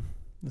the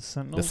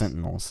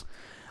Sentinels.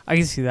 I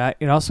can see that.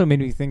 It also made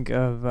me think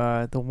of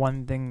the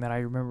one thing that I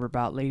remember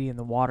about Lady in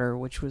the Water,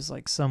 which was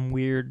like some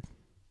weird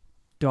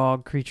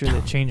dog creature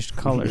that changed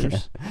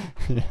colors.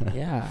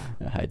 Yeah.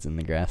 It hides in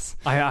the grass.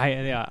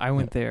 I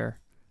went there.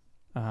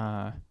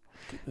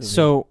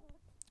 So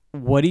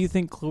what do you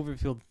think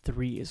Cloverfield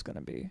 3 is going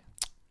to be?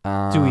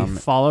 Do we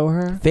follow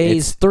her?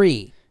 Phase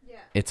 3. Yeah.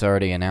 It's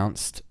already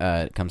announced.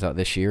 It comes out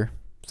this year,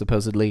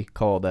 supposedly,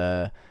 called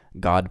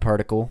God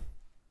Particle,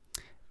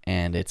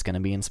 and it's going to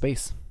be in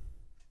space.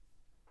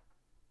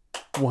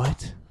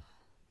 What?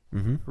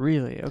 Mm-hmm.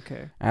 Really?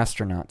 Okay.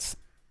 Astronauts.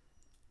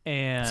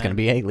 And it's going to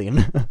be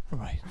alien.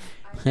 Right.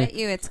 I bet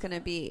you it's going to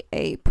be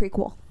a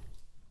prequel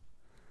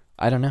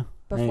I don't know.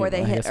 before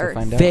they hit Earth.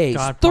 We'll find out. Phase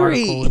God 3.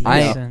 particle would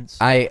make sense.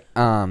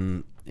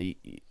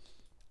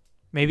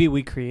 Maybe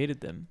we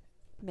created them.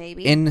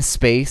 Maybe. In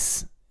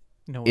space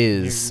No,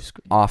 is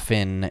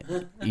often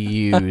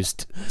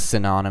used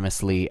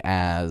synonymously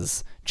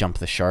as jump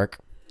the shark.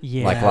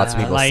 yeah, Like lots of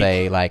people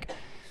say, like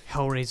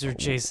Hellraiser,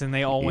 Jason.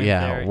 They all went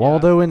there.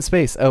 Waldo in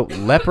space. Oh,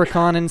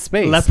 Leprechaun in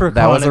space. Leprechaun.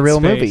 That was a in real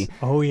space. movie.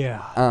 Oh yeah.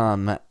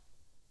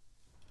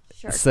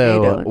 Sharknado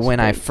So in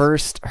when I space.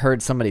 first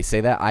heard somebody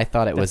say that, I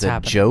thought it was That's a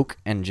happening. joke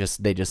and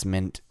they just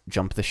meant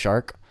jump the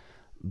shark.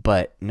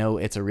 But no,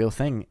 it's a real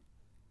thing.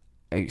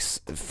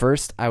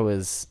 First, I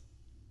was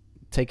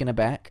taken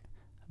aback,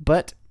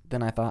 but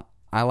then I thought,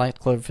 I liked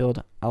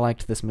Cloverfield. I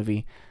liked this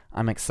movie.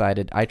 I'm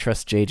excited. I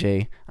trust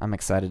JJ. I'm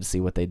excited to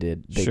see what they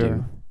do.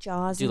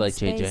 Jaws Do you in like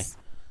space. JJ?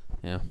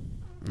 Yeah.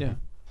 Yeah.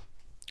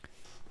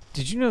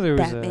 Did you know there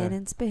was Batman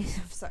in space?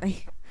 I'm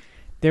sorry.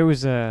 there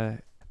was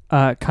a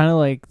kind of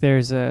like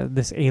there's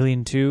this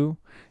Alien 2.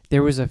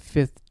 There was a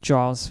 5th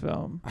Jaws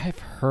film. I've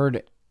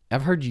heard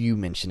you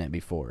mention it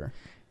before,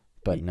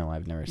 but no,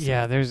 I've never seen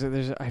Yeah,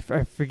 it. I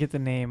forget the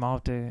name. I'll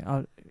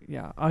get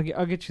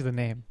you the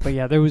name. But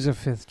yeah, there was a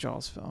 5th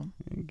Jaws film.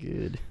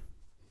 Good.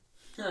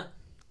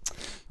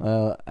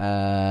 Well,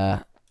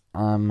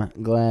 I'm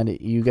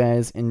glad you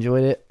guys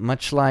enjoyed it.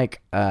 Much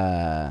like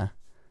Under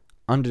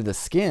the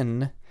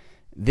Skin,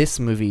 this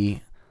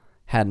movie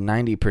had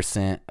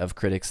 90% of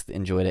critics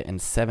enjoyed it and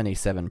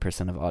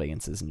 77% of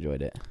audiences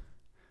enjoyed it,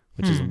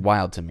 which is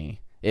wild to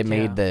me. It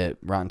made the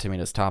Rotten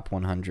Tomatoes top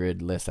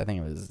 100 list. I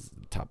think it was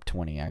top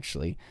 20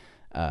 actually.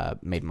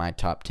 Made my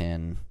top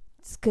 10.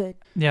 It's good.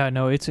 Yeah,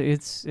 no, it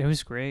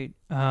was great.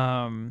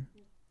 John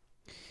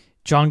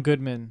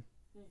Goodman.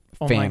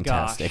 Oh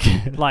Fantastic. my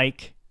gosh.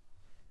 Like,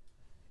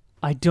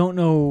 I don't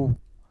know.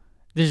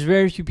 There's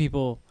very few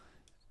people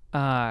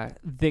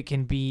that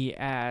can be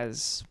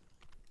as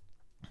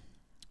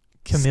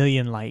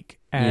chameleon-like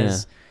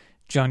as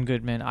John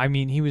Goodman. I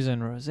mean, he was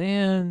in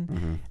Roseanne.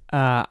 Mm-hmm.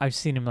 I've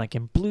seen him like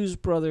in Blues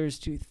Brothers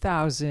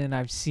 2000.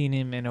 I've seen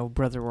him in Oh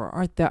Brother Where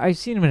Art Thou. I've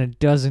seen him in a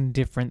dozen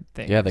different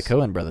things. Yeah, the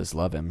Coen brothers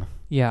love him.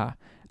 Yeah.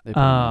 They put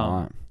him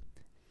on.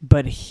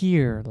 But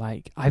here,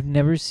 like, I've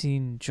never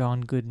seen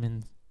John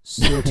Goodman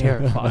so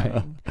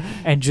terrifying.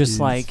 And just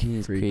like,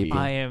 He's creepy.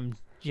 I am,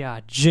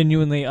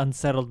 genuinely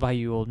unsettled by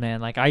you, old man.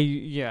 Like, I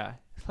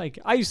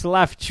used to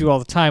laugh at you all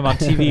the time on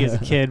TV as a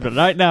kid, but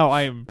right now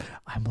I'm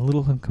a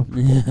little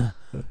uncomfortable.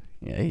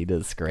 Yeah, he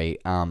does great.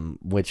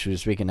 Which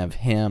was, speaking of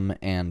him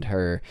and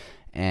her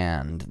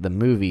and the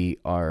movie,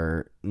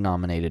 are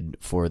nominated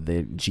for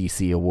the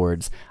GC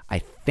Awards. I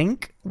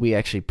think we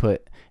actually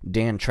put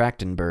Dan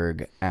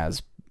Trachtenberg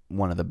as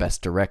one of the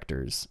best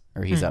directors,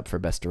 or he's up for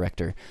best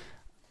director,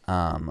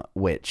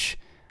 which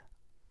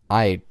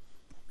I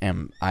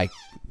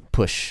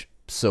push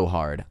so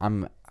hard.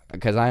 I'm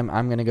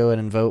going to go ahead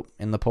and vote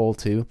in the poll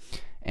too,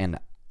 and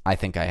I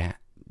think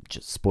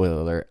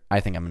spoiler alert,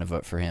 I think I'm going to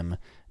vote for him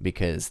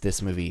because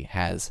this movie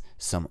has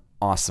some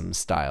awesome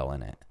style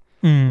in it.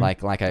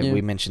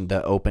 We mentioned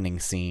the opening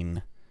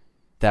scene.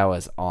 That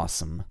was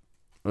awesome.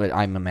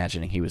 I'm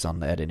imagining he was on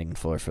the editing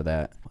floor for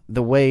that.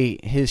 The way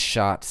his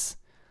shots,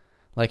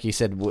 like you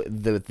said,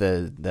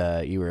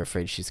 the you were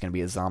afraid she's going to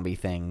be a zombie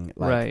thing.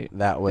 Like, right.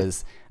 That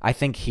was, I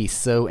think he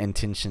so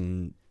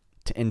intentionally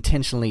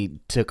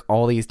took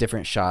all these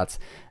different shots,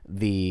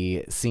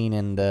 the scene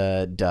in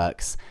the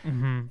ducks,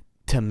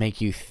 to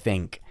make you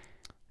think.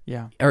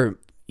 Yeah. Or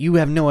you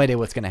have no idea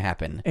what's going to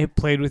happen. It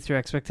played with your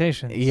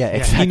expectations. Yeah,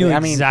 exactly. He knew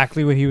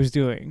exactly what he was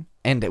doing.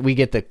 And we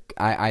get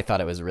I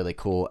thought it was really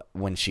cool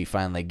when she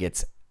finally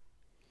gets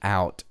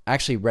out.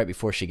 Actually, right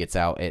before she gets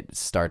out, it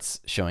starts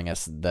showing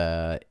us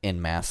the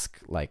in-mask,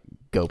 like,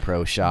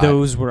 GoPro shot.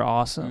 Those were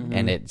awesome.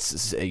 And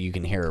you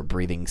can hear her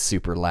breathing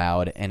super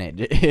loud, and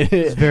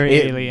it's very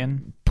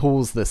alien.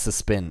 Pulls the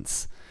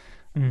suspense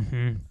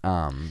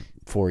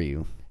for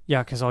you.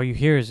 Yeah, because all you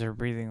hear is her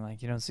breathing.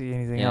 Like, you don't see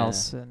anything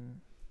else,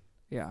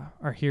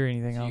 or hear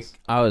anything else.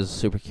 I was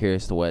super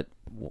curious to what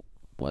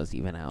was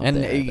even out and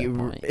there at that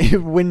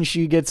point. When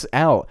she gets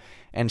out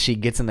and she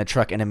gets in the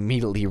truck and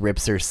immediately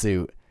rips her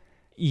suit.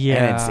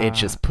 Yeah, and it's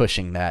just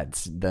pushing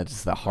that.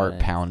 That's the heart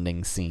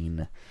pounding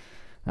scene.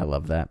 I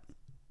love that.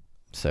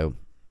 So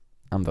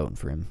I'm voting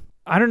for him.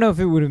 I don't know if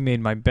it would have made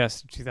my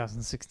best of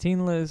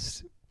 2016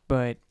 list,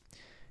 but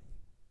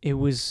it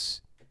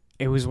was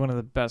one of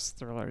the best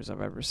thrillers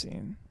I've ever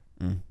seen.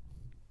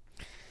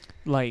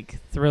 Like,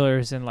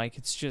 thrillers, and like,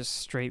 it's just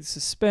straight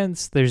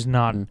suspense. There's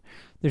no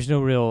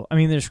real, I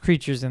mean, there's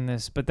creatures in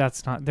this, but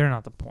they're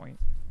not the point.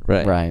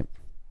 Right.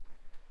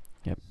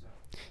 Yep.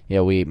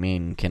 Yeah, me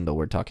and Kendall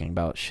were talking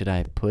about, should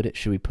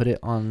we put it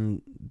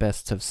on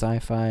best of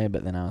sci-fi?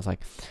 But then I was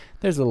like,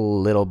 there's a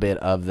little bit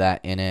of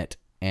that in it,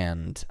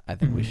 and I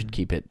think we should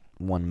keep it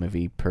one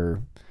movie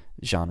per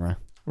genre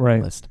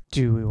list.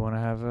 Do we want to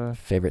have a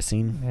favorite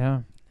scene?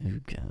 Yeah. Oh,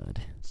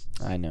 God.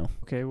 I know.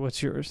 Okay,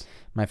 what's yours?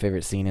 My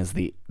favorite scene is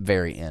the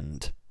very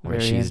end,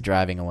 where she's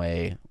driving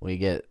away. We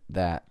get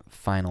that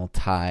final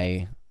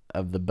tie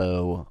of the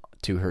bow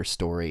to her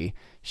story.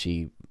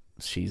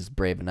 She's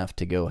brave enough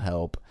to go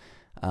help,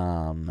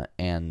 and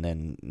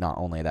then not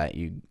only that,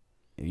 you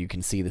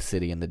can see the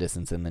city in the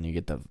distance, and then you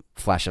get the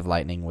flash of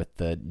lightning with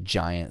the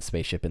giant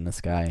spaceship in the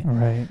sky.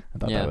 Right. I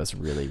thought that was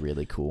really,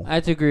 really cool. I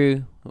have to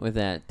agree with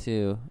that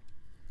too.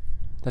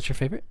 That's your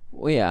favorite?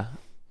 Well, yeah.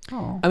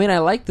 Oh. I mean, I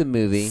like the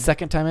movie.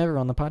 Second time ever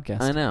on the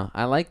podcast. I know.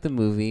 I like the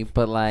movie,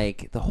 but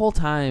like the whole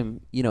time,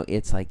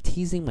 it's like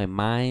teasing my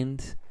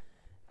mind,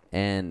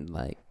 and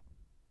like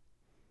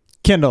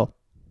Kendall.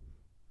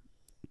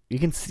 You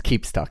can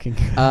keep talking.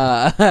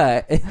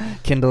 Kindle's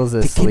Kindle's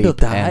asleep,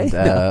 die?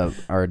 and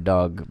our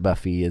dog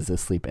Buffy is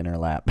asleep in her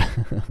lap.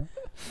 You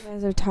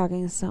guys are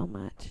talking so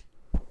much.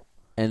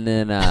 And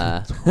then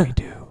That's what we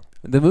do.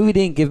 the movie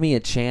didn't give me a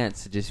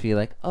chance to just be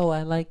like, oh,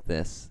 I like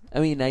this. I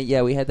mean,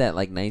 we had that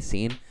like nice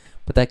scene,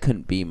 but that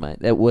couldn't be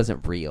that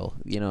wasn't real.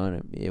 You know what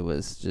I mean? It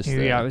was just.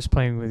 I was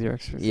playing with your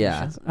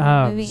expectations.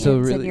 Yeah. Movie so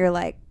ends really, and you're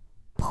like.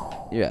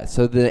 Yeah.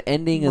 So the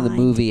ending of the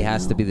movie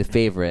has to be the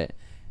favorite.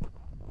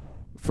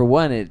 For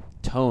one,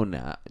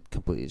 tone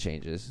completely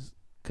changes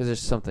because there's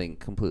something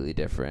completely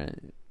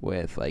different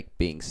with like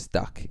being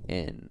stuck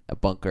in a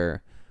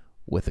bunker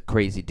with a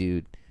crazy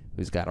dude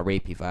who's got a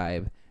rapey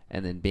vibe,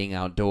 and then being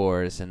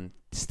outdoors and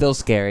still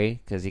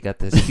scary because you got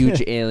this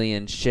huge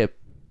alien ship,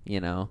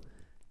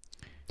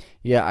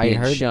 Yeah, I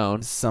heard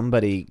shown.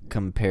 Somebody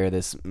compare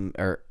this,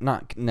 or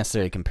not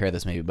necessarily compare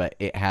this movie, but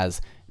it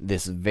has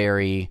this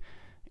very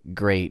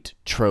great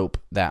trope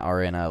that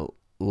are in a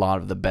lot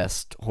of the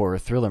best horror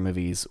thriller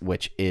movies,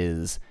 which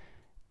is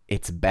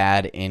it's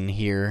bad in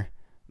here,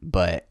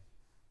 but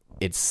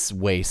it's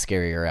way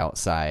scarier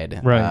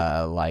outside.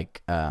 Right.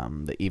 Like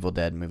the Evil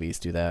Dead movies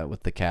do that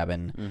with the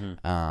cabin.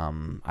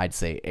 I'd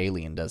say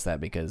Alien does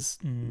that because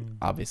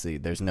obviously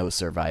there's no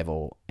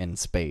survival in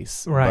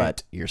space, Right.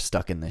 but you're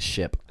stuck in this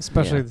ship.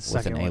 Especially the with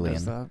second an one alien.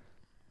 does that.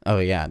 Oh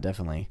yeah,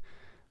 definitely.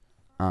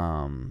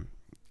 I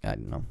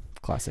don't know,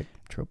 classic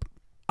trope.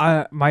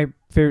 My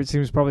favorite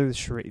scene was probably the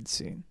charade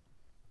scene,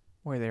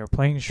 where they were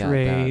playing That's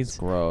charades,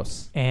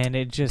 gross. and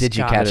it just Did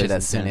you got catch it it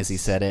as soon as he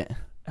intense. said it?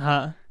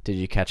 Huh? Did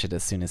you catch it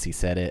as soon as he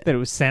said it? That it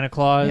was Santa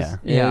Claus. Yeah.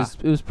 Yeah,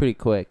 it was pretty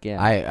quick.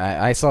 Yeah.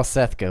 I saw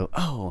Seth go,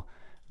 oh,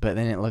 but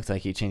then it looked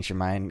like you changed your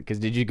mind. Because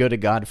did you go to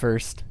God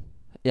first?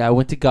 Yeah, I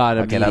went to God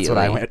Okay, immediately. that's what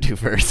I went to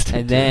first.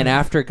 And then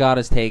after God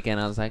is taken,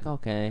 I was like,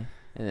 okay.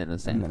 And then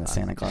it's And then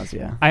Santa Claus,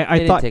 yeah. I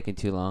It thought didn't take it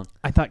too long.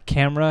 I thought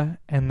camera,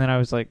 and then I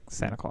was like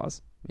Santa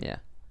Claus. Yeah.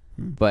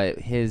 Hmm. But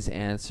his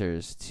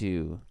answers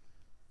to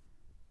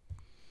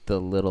the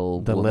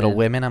Little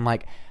Women, I'm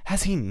like,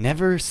 has he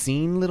never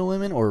seen Little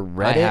Women or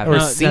read I it haven't. or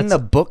No, seen the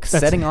book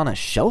setting on a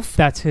shelf?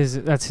 That's his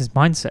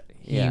mindset.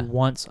 He Yeah.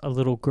 wants a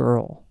little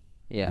girl.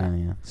 Yeah. Oh,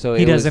 yeah. So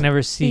He it doesn't was,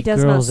 ever see He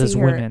does girls not as see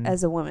her women.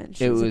 as a woman.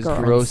 She's it a was girl.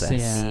 grossing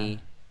Princess. me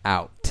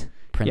out.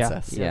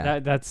 Princess. Yeah, Yeah.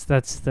 that's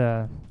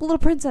the Little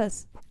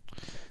princess.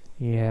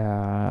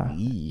 yeah.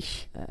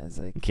 Yeesh. I was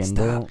like,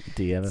 Kendall, stop.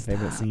 do you have a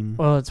favorite scene?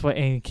 Well, it's what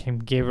Annie Kim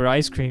gave her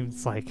ice cream.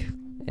 It's like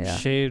Yeah.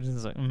 shaved. And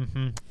it's like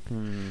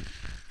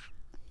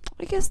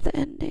I guess the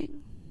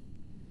ending.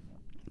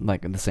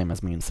 Like the same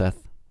as me and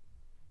Seth?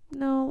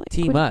 No, like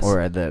Team when- us.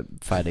 Or the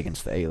fight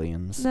against the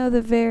aliens? No,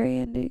 the very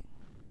ending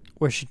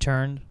where she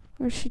turned.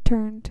 where she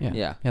turned. Yeah.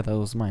 Yeah. Yeah, that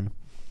was mine.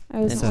 I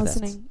wasn't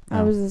Incest. listening.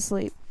 I Oh. was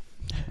asleep.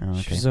 Oh,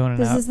 She okay. was zoning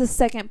This out. is the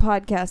second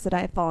podcast that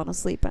I have fallen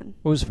asleep in.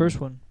 What was the first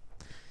one?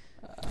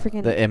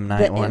 Freaking The M.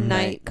 Night the one. M.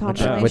 Night Which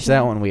confirmation.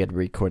 that one we had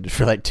recorded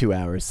for like 2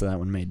 hours, so that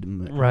one made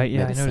Right.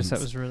 Yeah, I made noticed that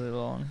sense. was really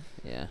long.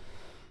 Yeah.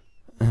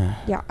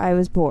 Yeah, I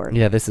was bored.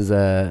 Yeah, this is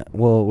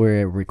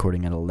we're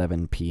recording at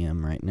 11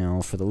 p.m. right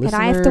now for the And listeners.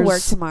 I have to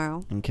work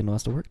tomorrow. And Kendall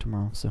has to work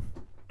tomorrow, so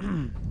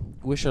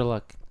Wish her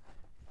luck.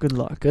 Good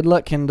luck. good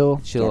luck, Kendall.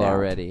 She'll Get out.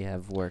 already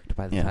have worked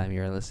by the Yeah. time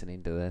you're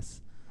listening to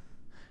this.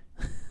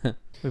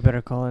 We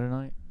better call it a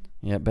night.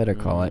 Yeah, better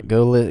call it.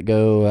 Mm.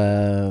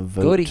 Go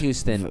vote. Go to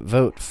Houston.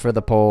 Vote for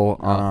the poll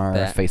on Oh, our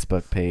that.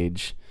 Facebook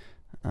page.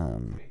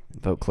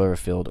 Vote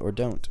Cloverfield or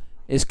don't.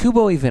 Is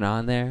Kubo even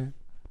on there?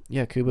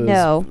 Yeah, Kubo's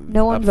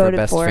No one up voted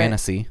for best for it.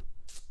 fantasy.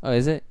 Oh,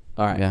 is it?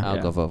 All right, Yeah. I'll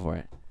Yeah. go vote for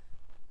it.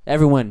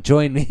 Everyone,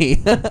 join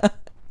me.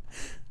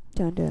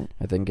 Don't do it.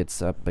 I think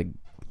it's up.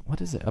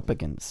 What is it up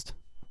against?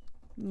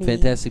 Me.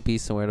 Fantastic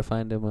Beasts and Where to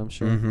Find Them, I'm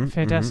sure. Mhm,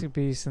 Fantastic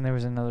Beasts, and there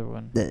was another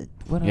one.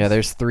 What Yeah, else?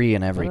 there's 3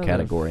 in every What other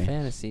category.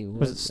 Fantasy.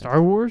 Was it there?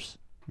 Star Wars?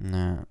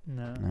 No,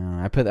 No.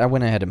 I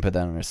went ahead and put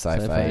that under sci-fi,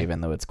 Sci-fi?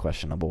 even though it's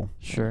questionable.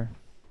 Sure.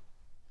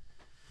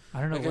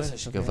 I don't know. I guess what I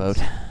should it go is.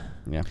 vote.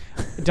 Yeah.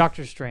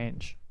 Doctor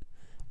Strange.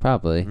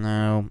 Probably.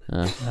 No,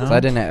 No? so I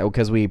didn't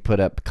because we put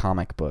up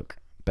comic book,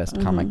 best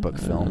comic Mhm. book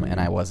film, and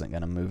I wasn't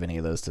gonna move any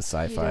of those to He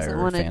sci-fi doesn't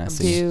or want to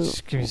fantasy. do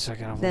Just give me a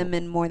second. I'll them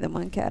in more than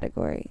one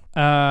category.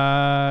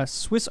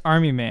 Swiss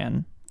Army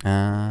Man.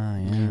 Ah,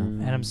 yeah.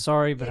 And I'm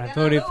sorry, but I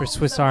voted for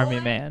Swiss Army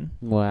Man.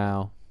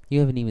 Wow. You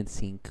haven't even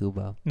seen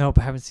Kubo. Nope,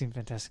 I haven't seen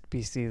Fantastic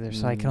Beasts either,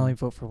 so I can Mm. only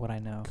vote for what I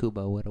know.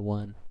 Kubo would have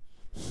won.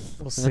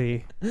 We'll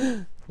see.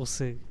 We'll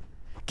see.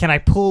 Can I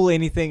pull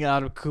anything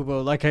out of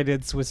Kubo like I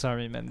did Swiss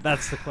Army Man?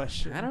 That's the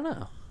question. I don't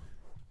know.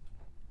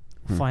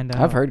 Find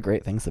I've out. heard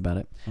great things about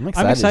it. I'm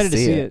I'm excited to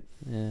see it.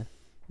 Yeah.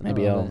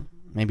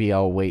 Maybe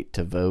I'll wait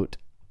to vote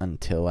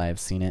until I've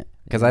seen it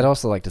because Yeah. I'd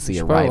also like to see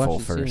should probably Arrival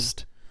watch it soon.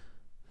 first.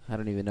 I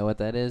don't even know what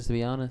that is, to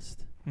be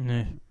honest.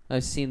 Nah.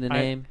 I've seen the I-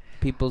 name.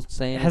 People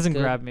saying It hasn't it's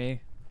good. grabbed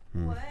me.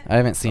 I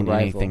haven't seen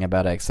Arrival. anything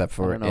about it except I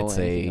for don't know it's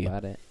anything a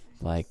about it.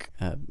 like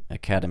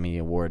Academy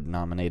Award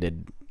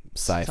nominated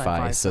sci-fi,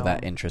 Sci-fi so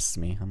that film. interests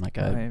me. I'm like,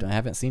 Right. I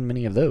haven't seen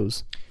many of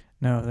those.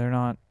 No, they're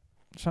not.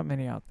 There's not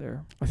many out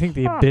there. I think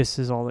The Abyss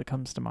is all that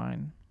comes to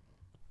mind.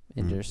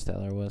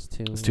 Interstellar was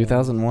too. Was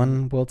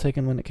 2001 well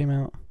taken when it came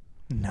out?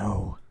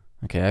 No.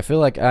 Okay, I feel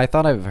like I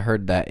thought I've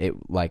heard that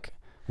it like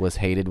was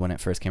hated when it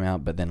first came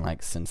out, but then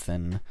like since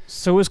then,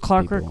 So is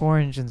Clockwork People-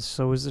 Orange, and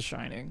so is The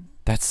Shining.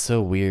 that's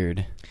so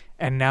weird.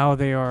 And now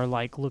they are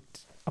like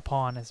looked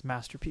upon as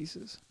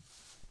masterpieces.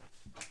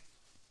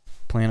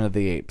 Planet of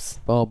the Apes.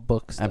 All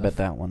books. I bet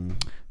that one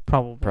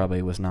Probably.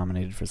 probably was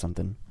nominated for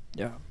something.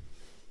 Yeah.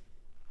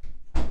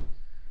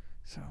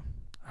 So,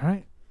 all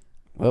right.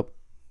 Well,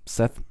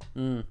 Seth,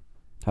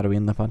 how do we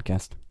end the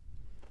podcast?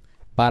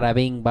 Bada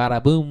bing,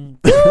 bada boom.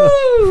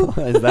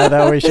 Is that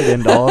how we should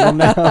end all of them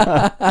now?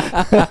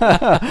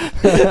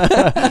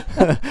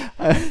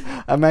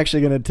 I'm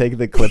actually going to take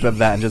the clip of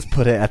that and just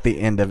put it at the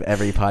end of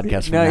every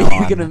podcast from No, now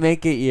you're on. gonna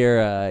make it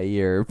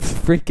your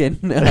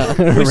freaking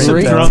With some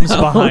Ringtone. drums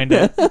behind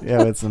it.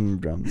 Yeah, with some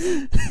drums.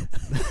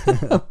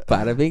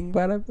 Bada bing,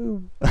 bada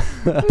boom.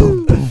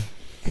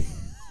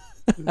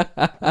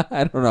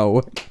 I don't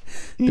know.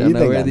 You Don't know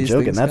think where I'm these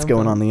joking. things That's come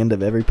going from. on the end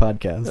of every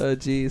podcast. Oh,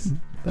 jeez.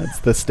 That's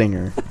the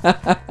stinger.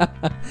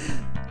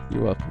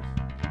 You're welcome.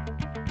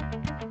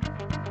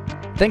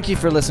 Thank you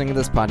for listening to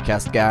this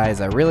podcast, guys.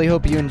 I really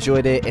hope you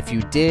enjoyed it. If you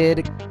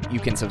did,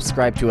 you can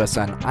subscribe to us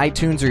on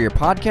iTunes or your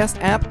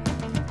podcast app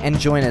and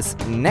join us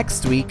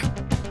next week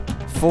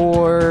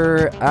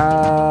for,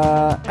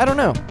 I don't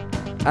know.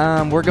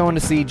 We're going to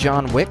see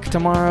John Wick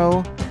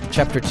tomorrow,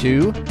 Chapter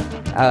 2.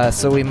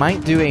 So we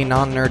might do a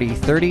non-nerdy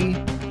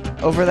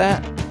 30 over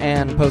that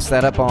and post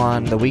that up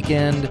on the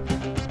weekend.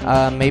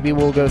 Maybe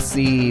we'll go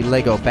see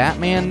Lego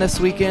Batman this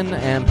weekend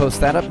and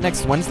post that up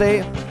next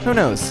Wednesday. Who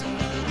knows?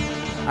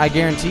 I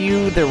guarantee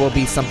you there will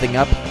be something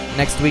up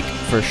next week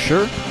for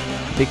sure,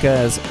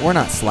 because we're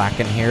not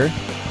slacking here,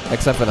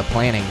 except for the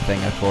planning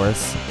thing, of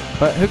course.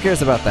 But who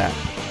cares about that?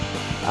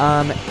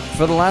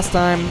 For the last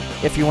time,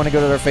 if you want to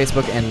go to our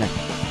Facebook and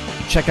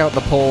check out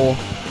the poll,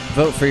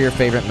 vote for your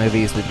favorite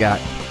movies. We've got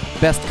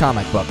Best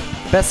Comic Book,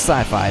 Best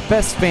Sci-Fi,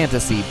 Best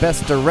Fantasy,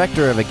 Best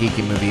Director of a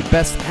Geeky Movie,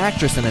 Best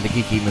Actress in a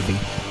Geeky Movie,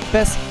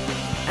 Best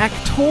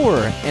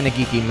Actor in a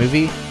Geeky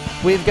Movie.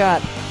 We've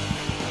got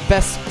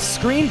Best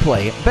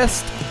Screenplay,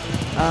 Best,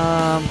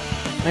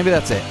 maybe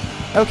that's it.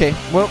 Okay,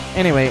 well,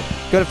 anyway,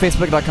 go to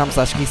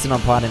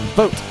facebook.com/Keystone and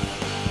vote.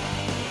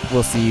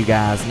 We'll see you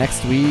guys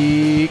next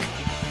week.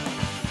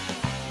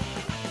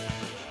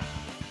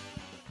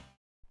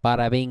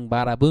 Bada bing,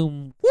 bada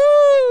boom.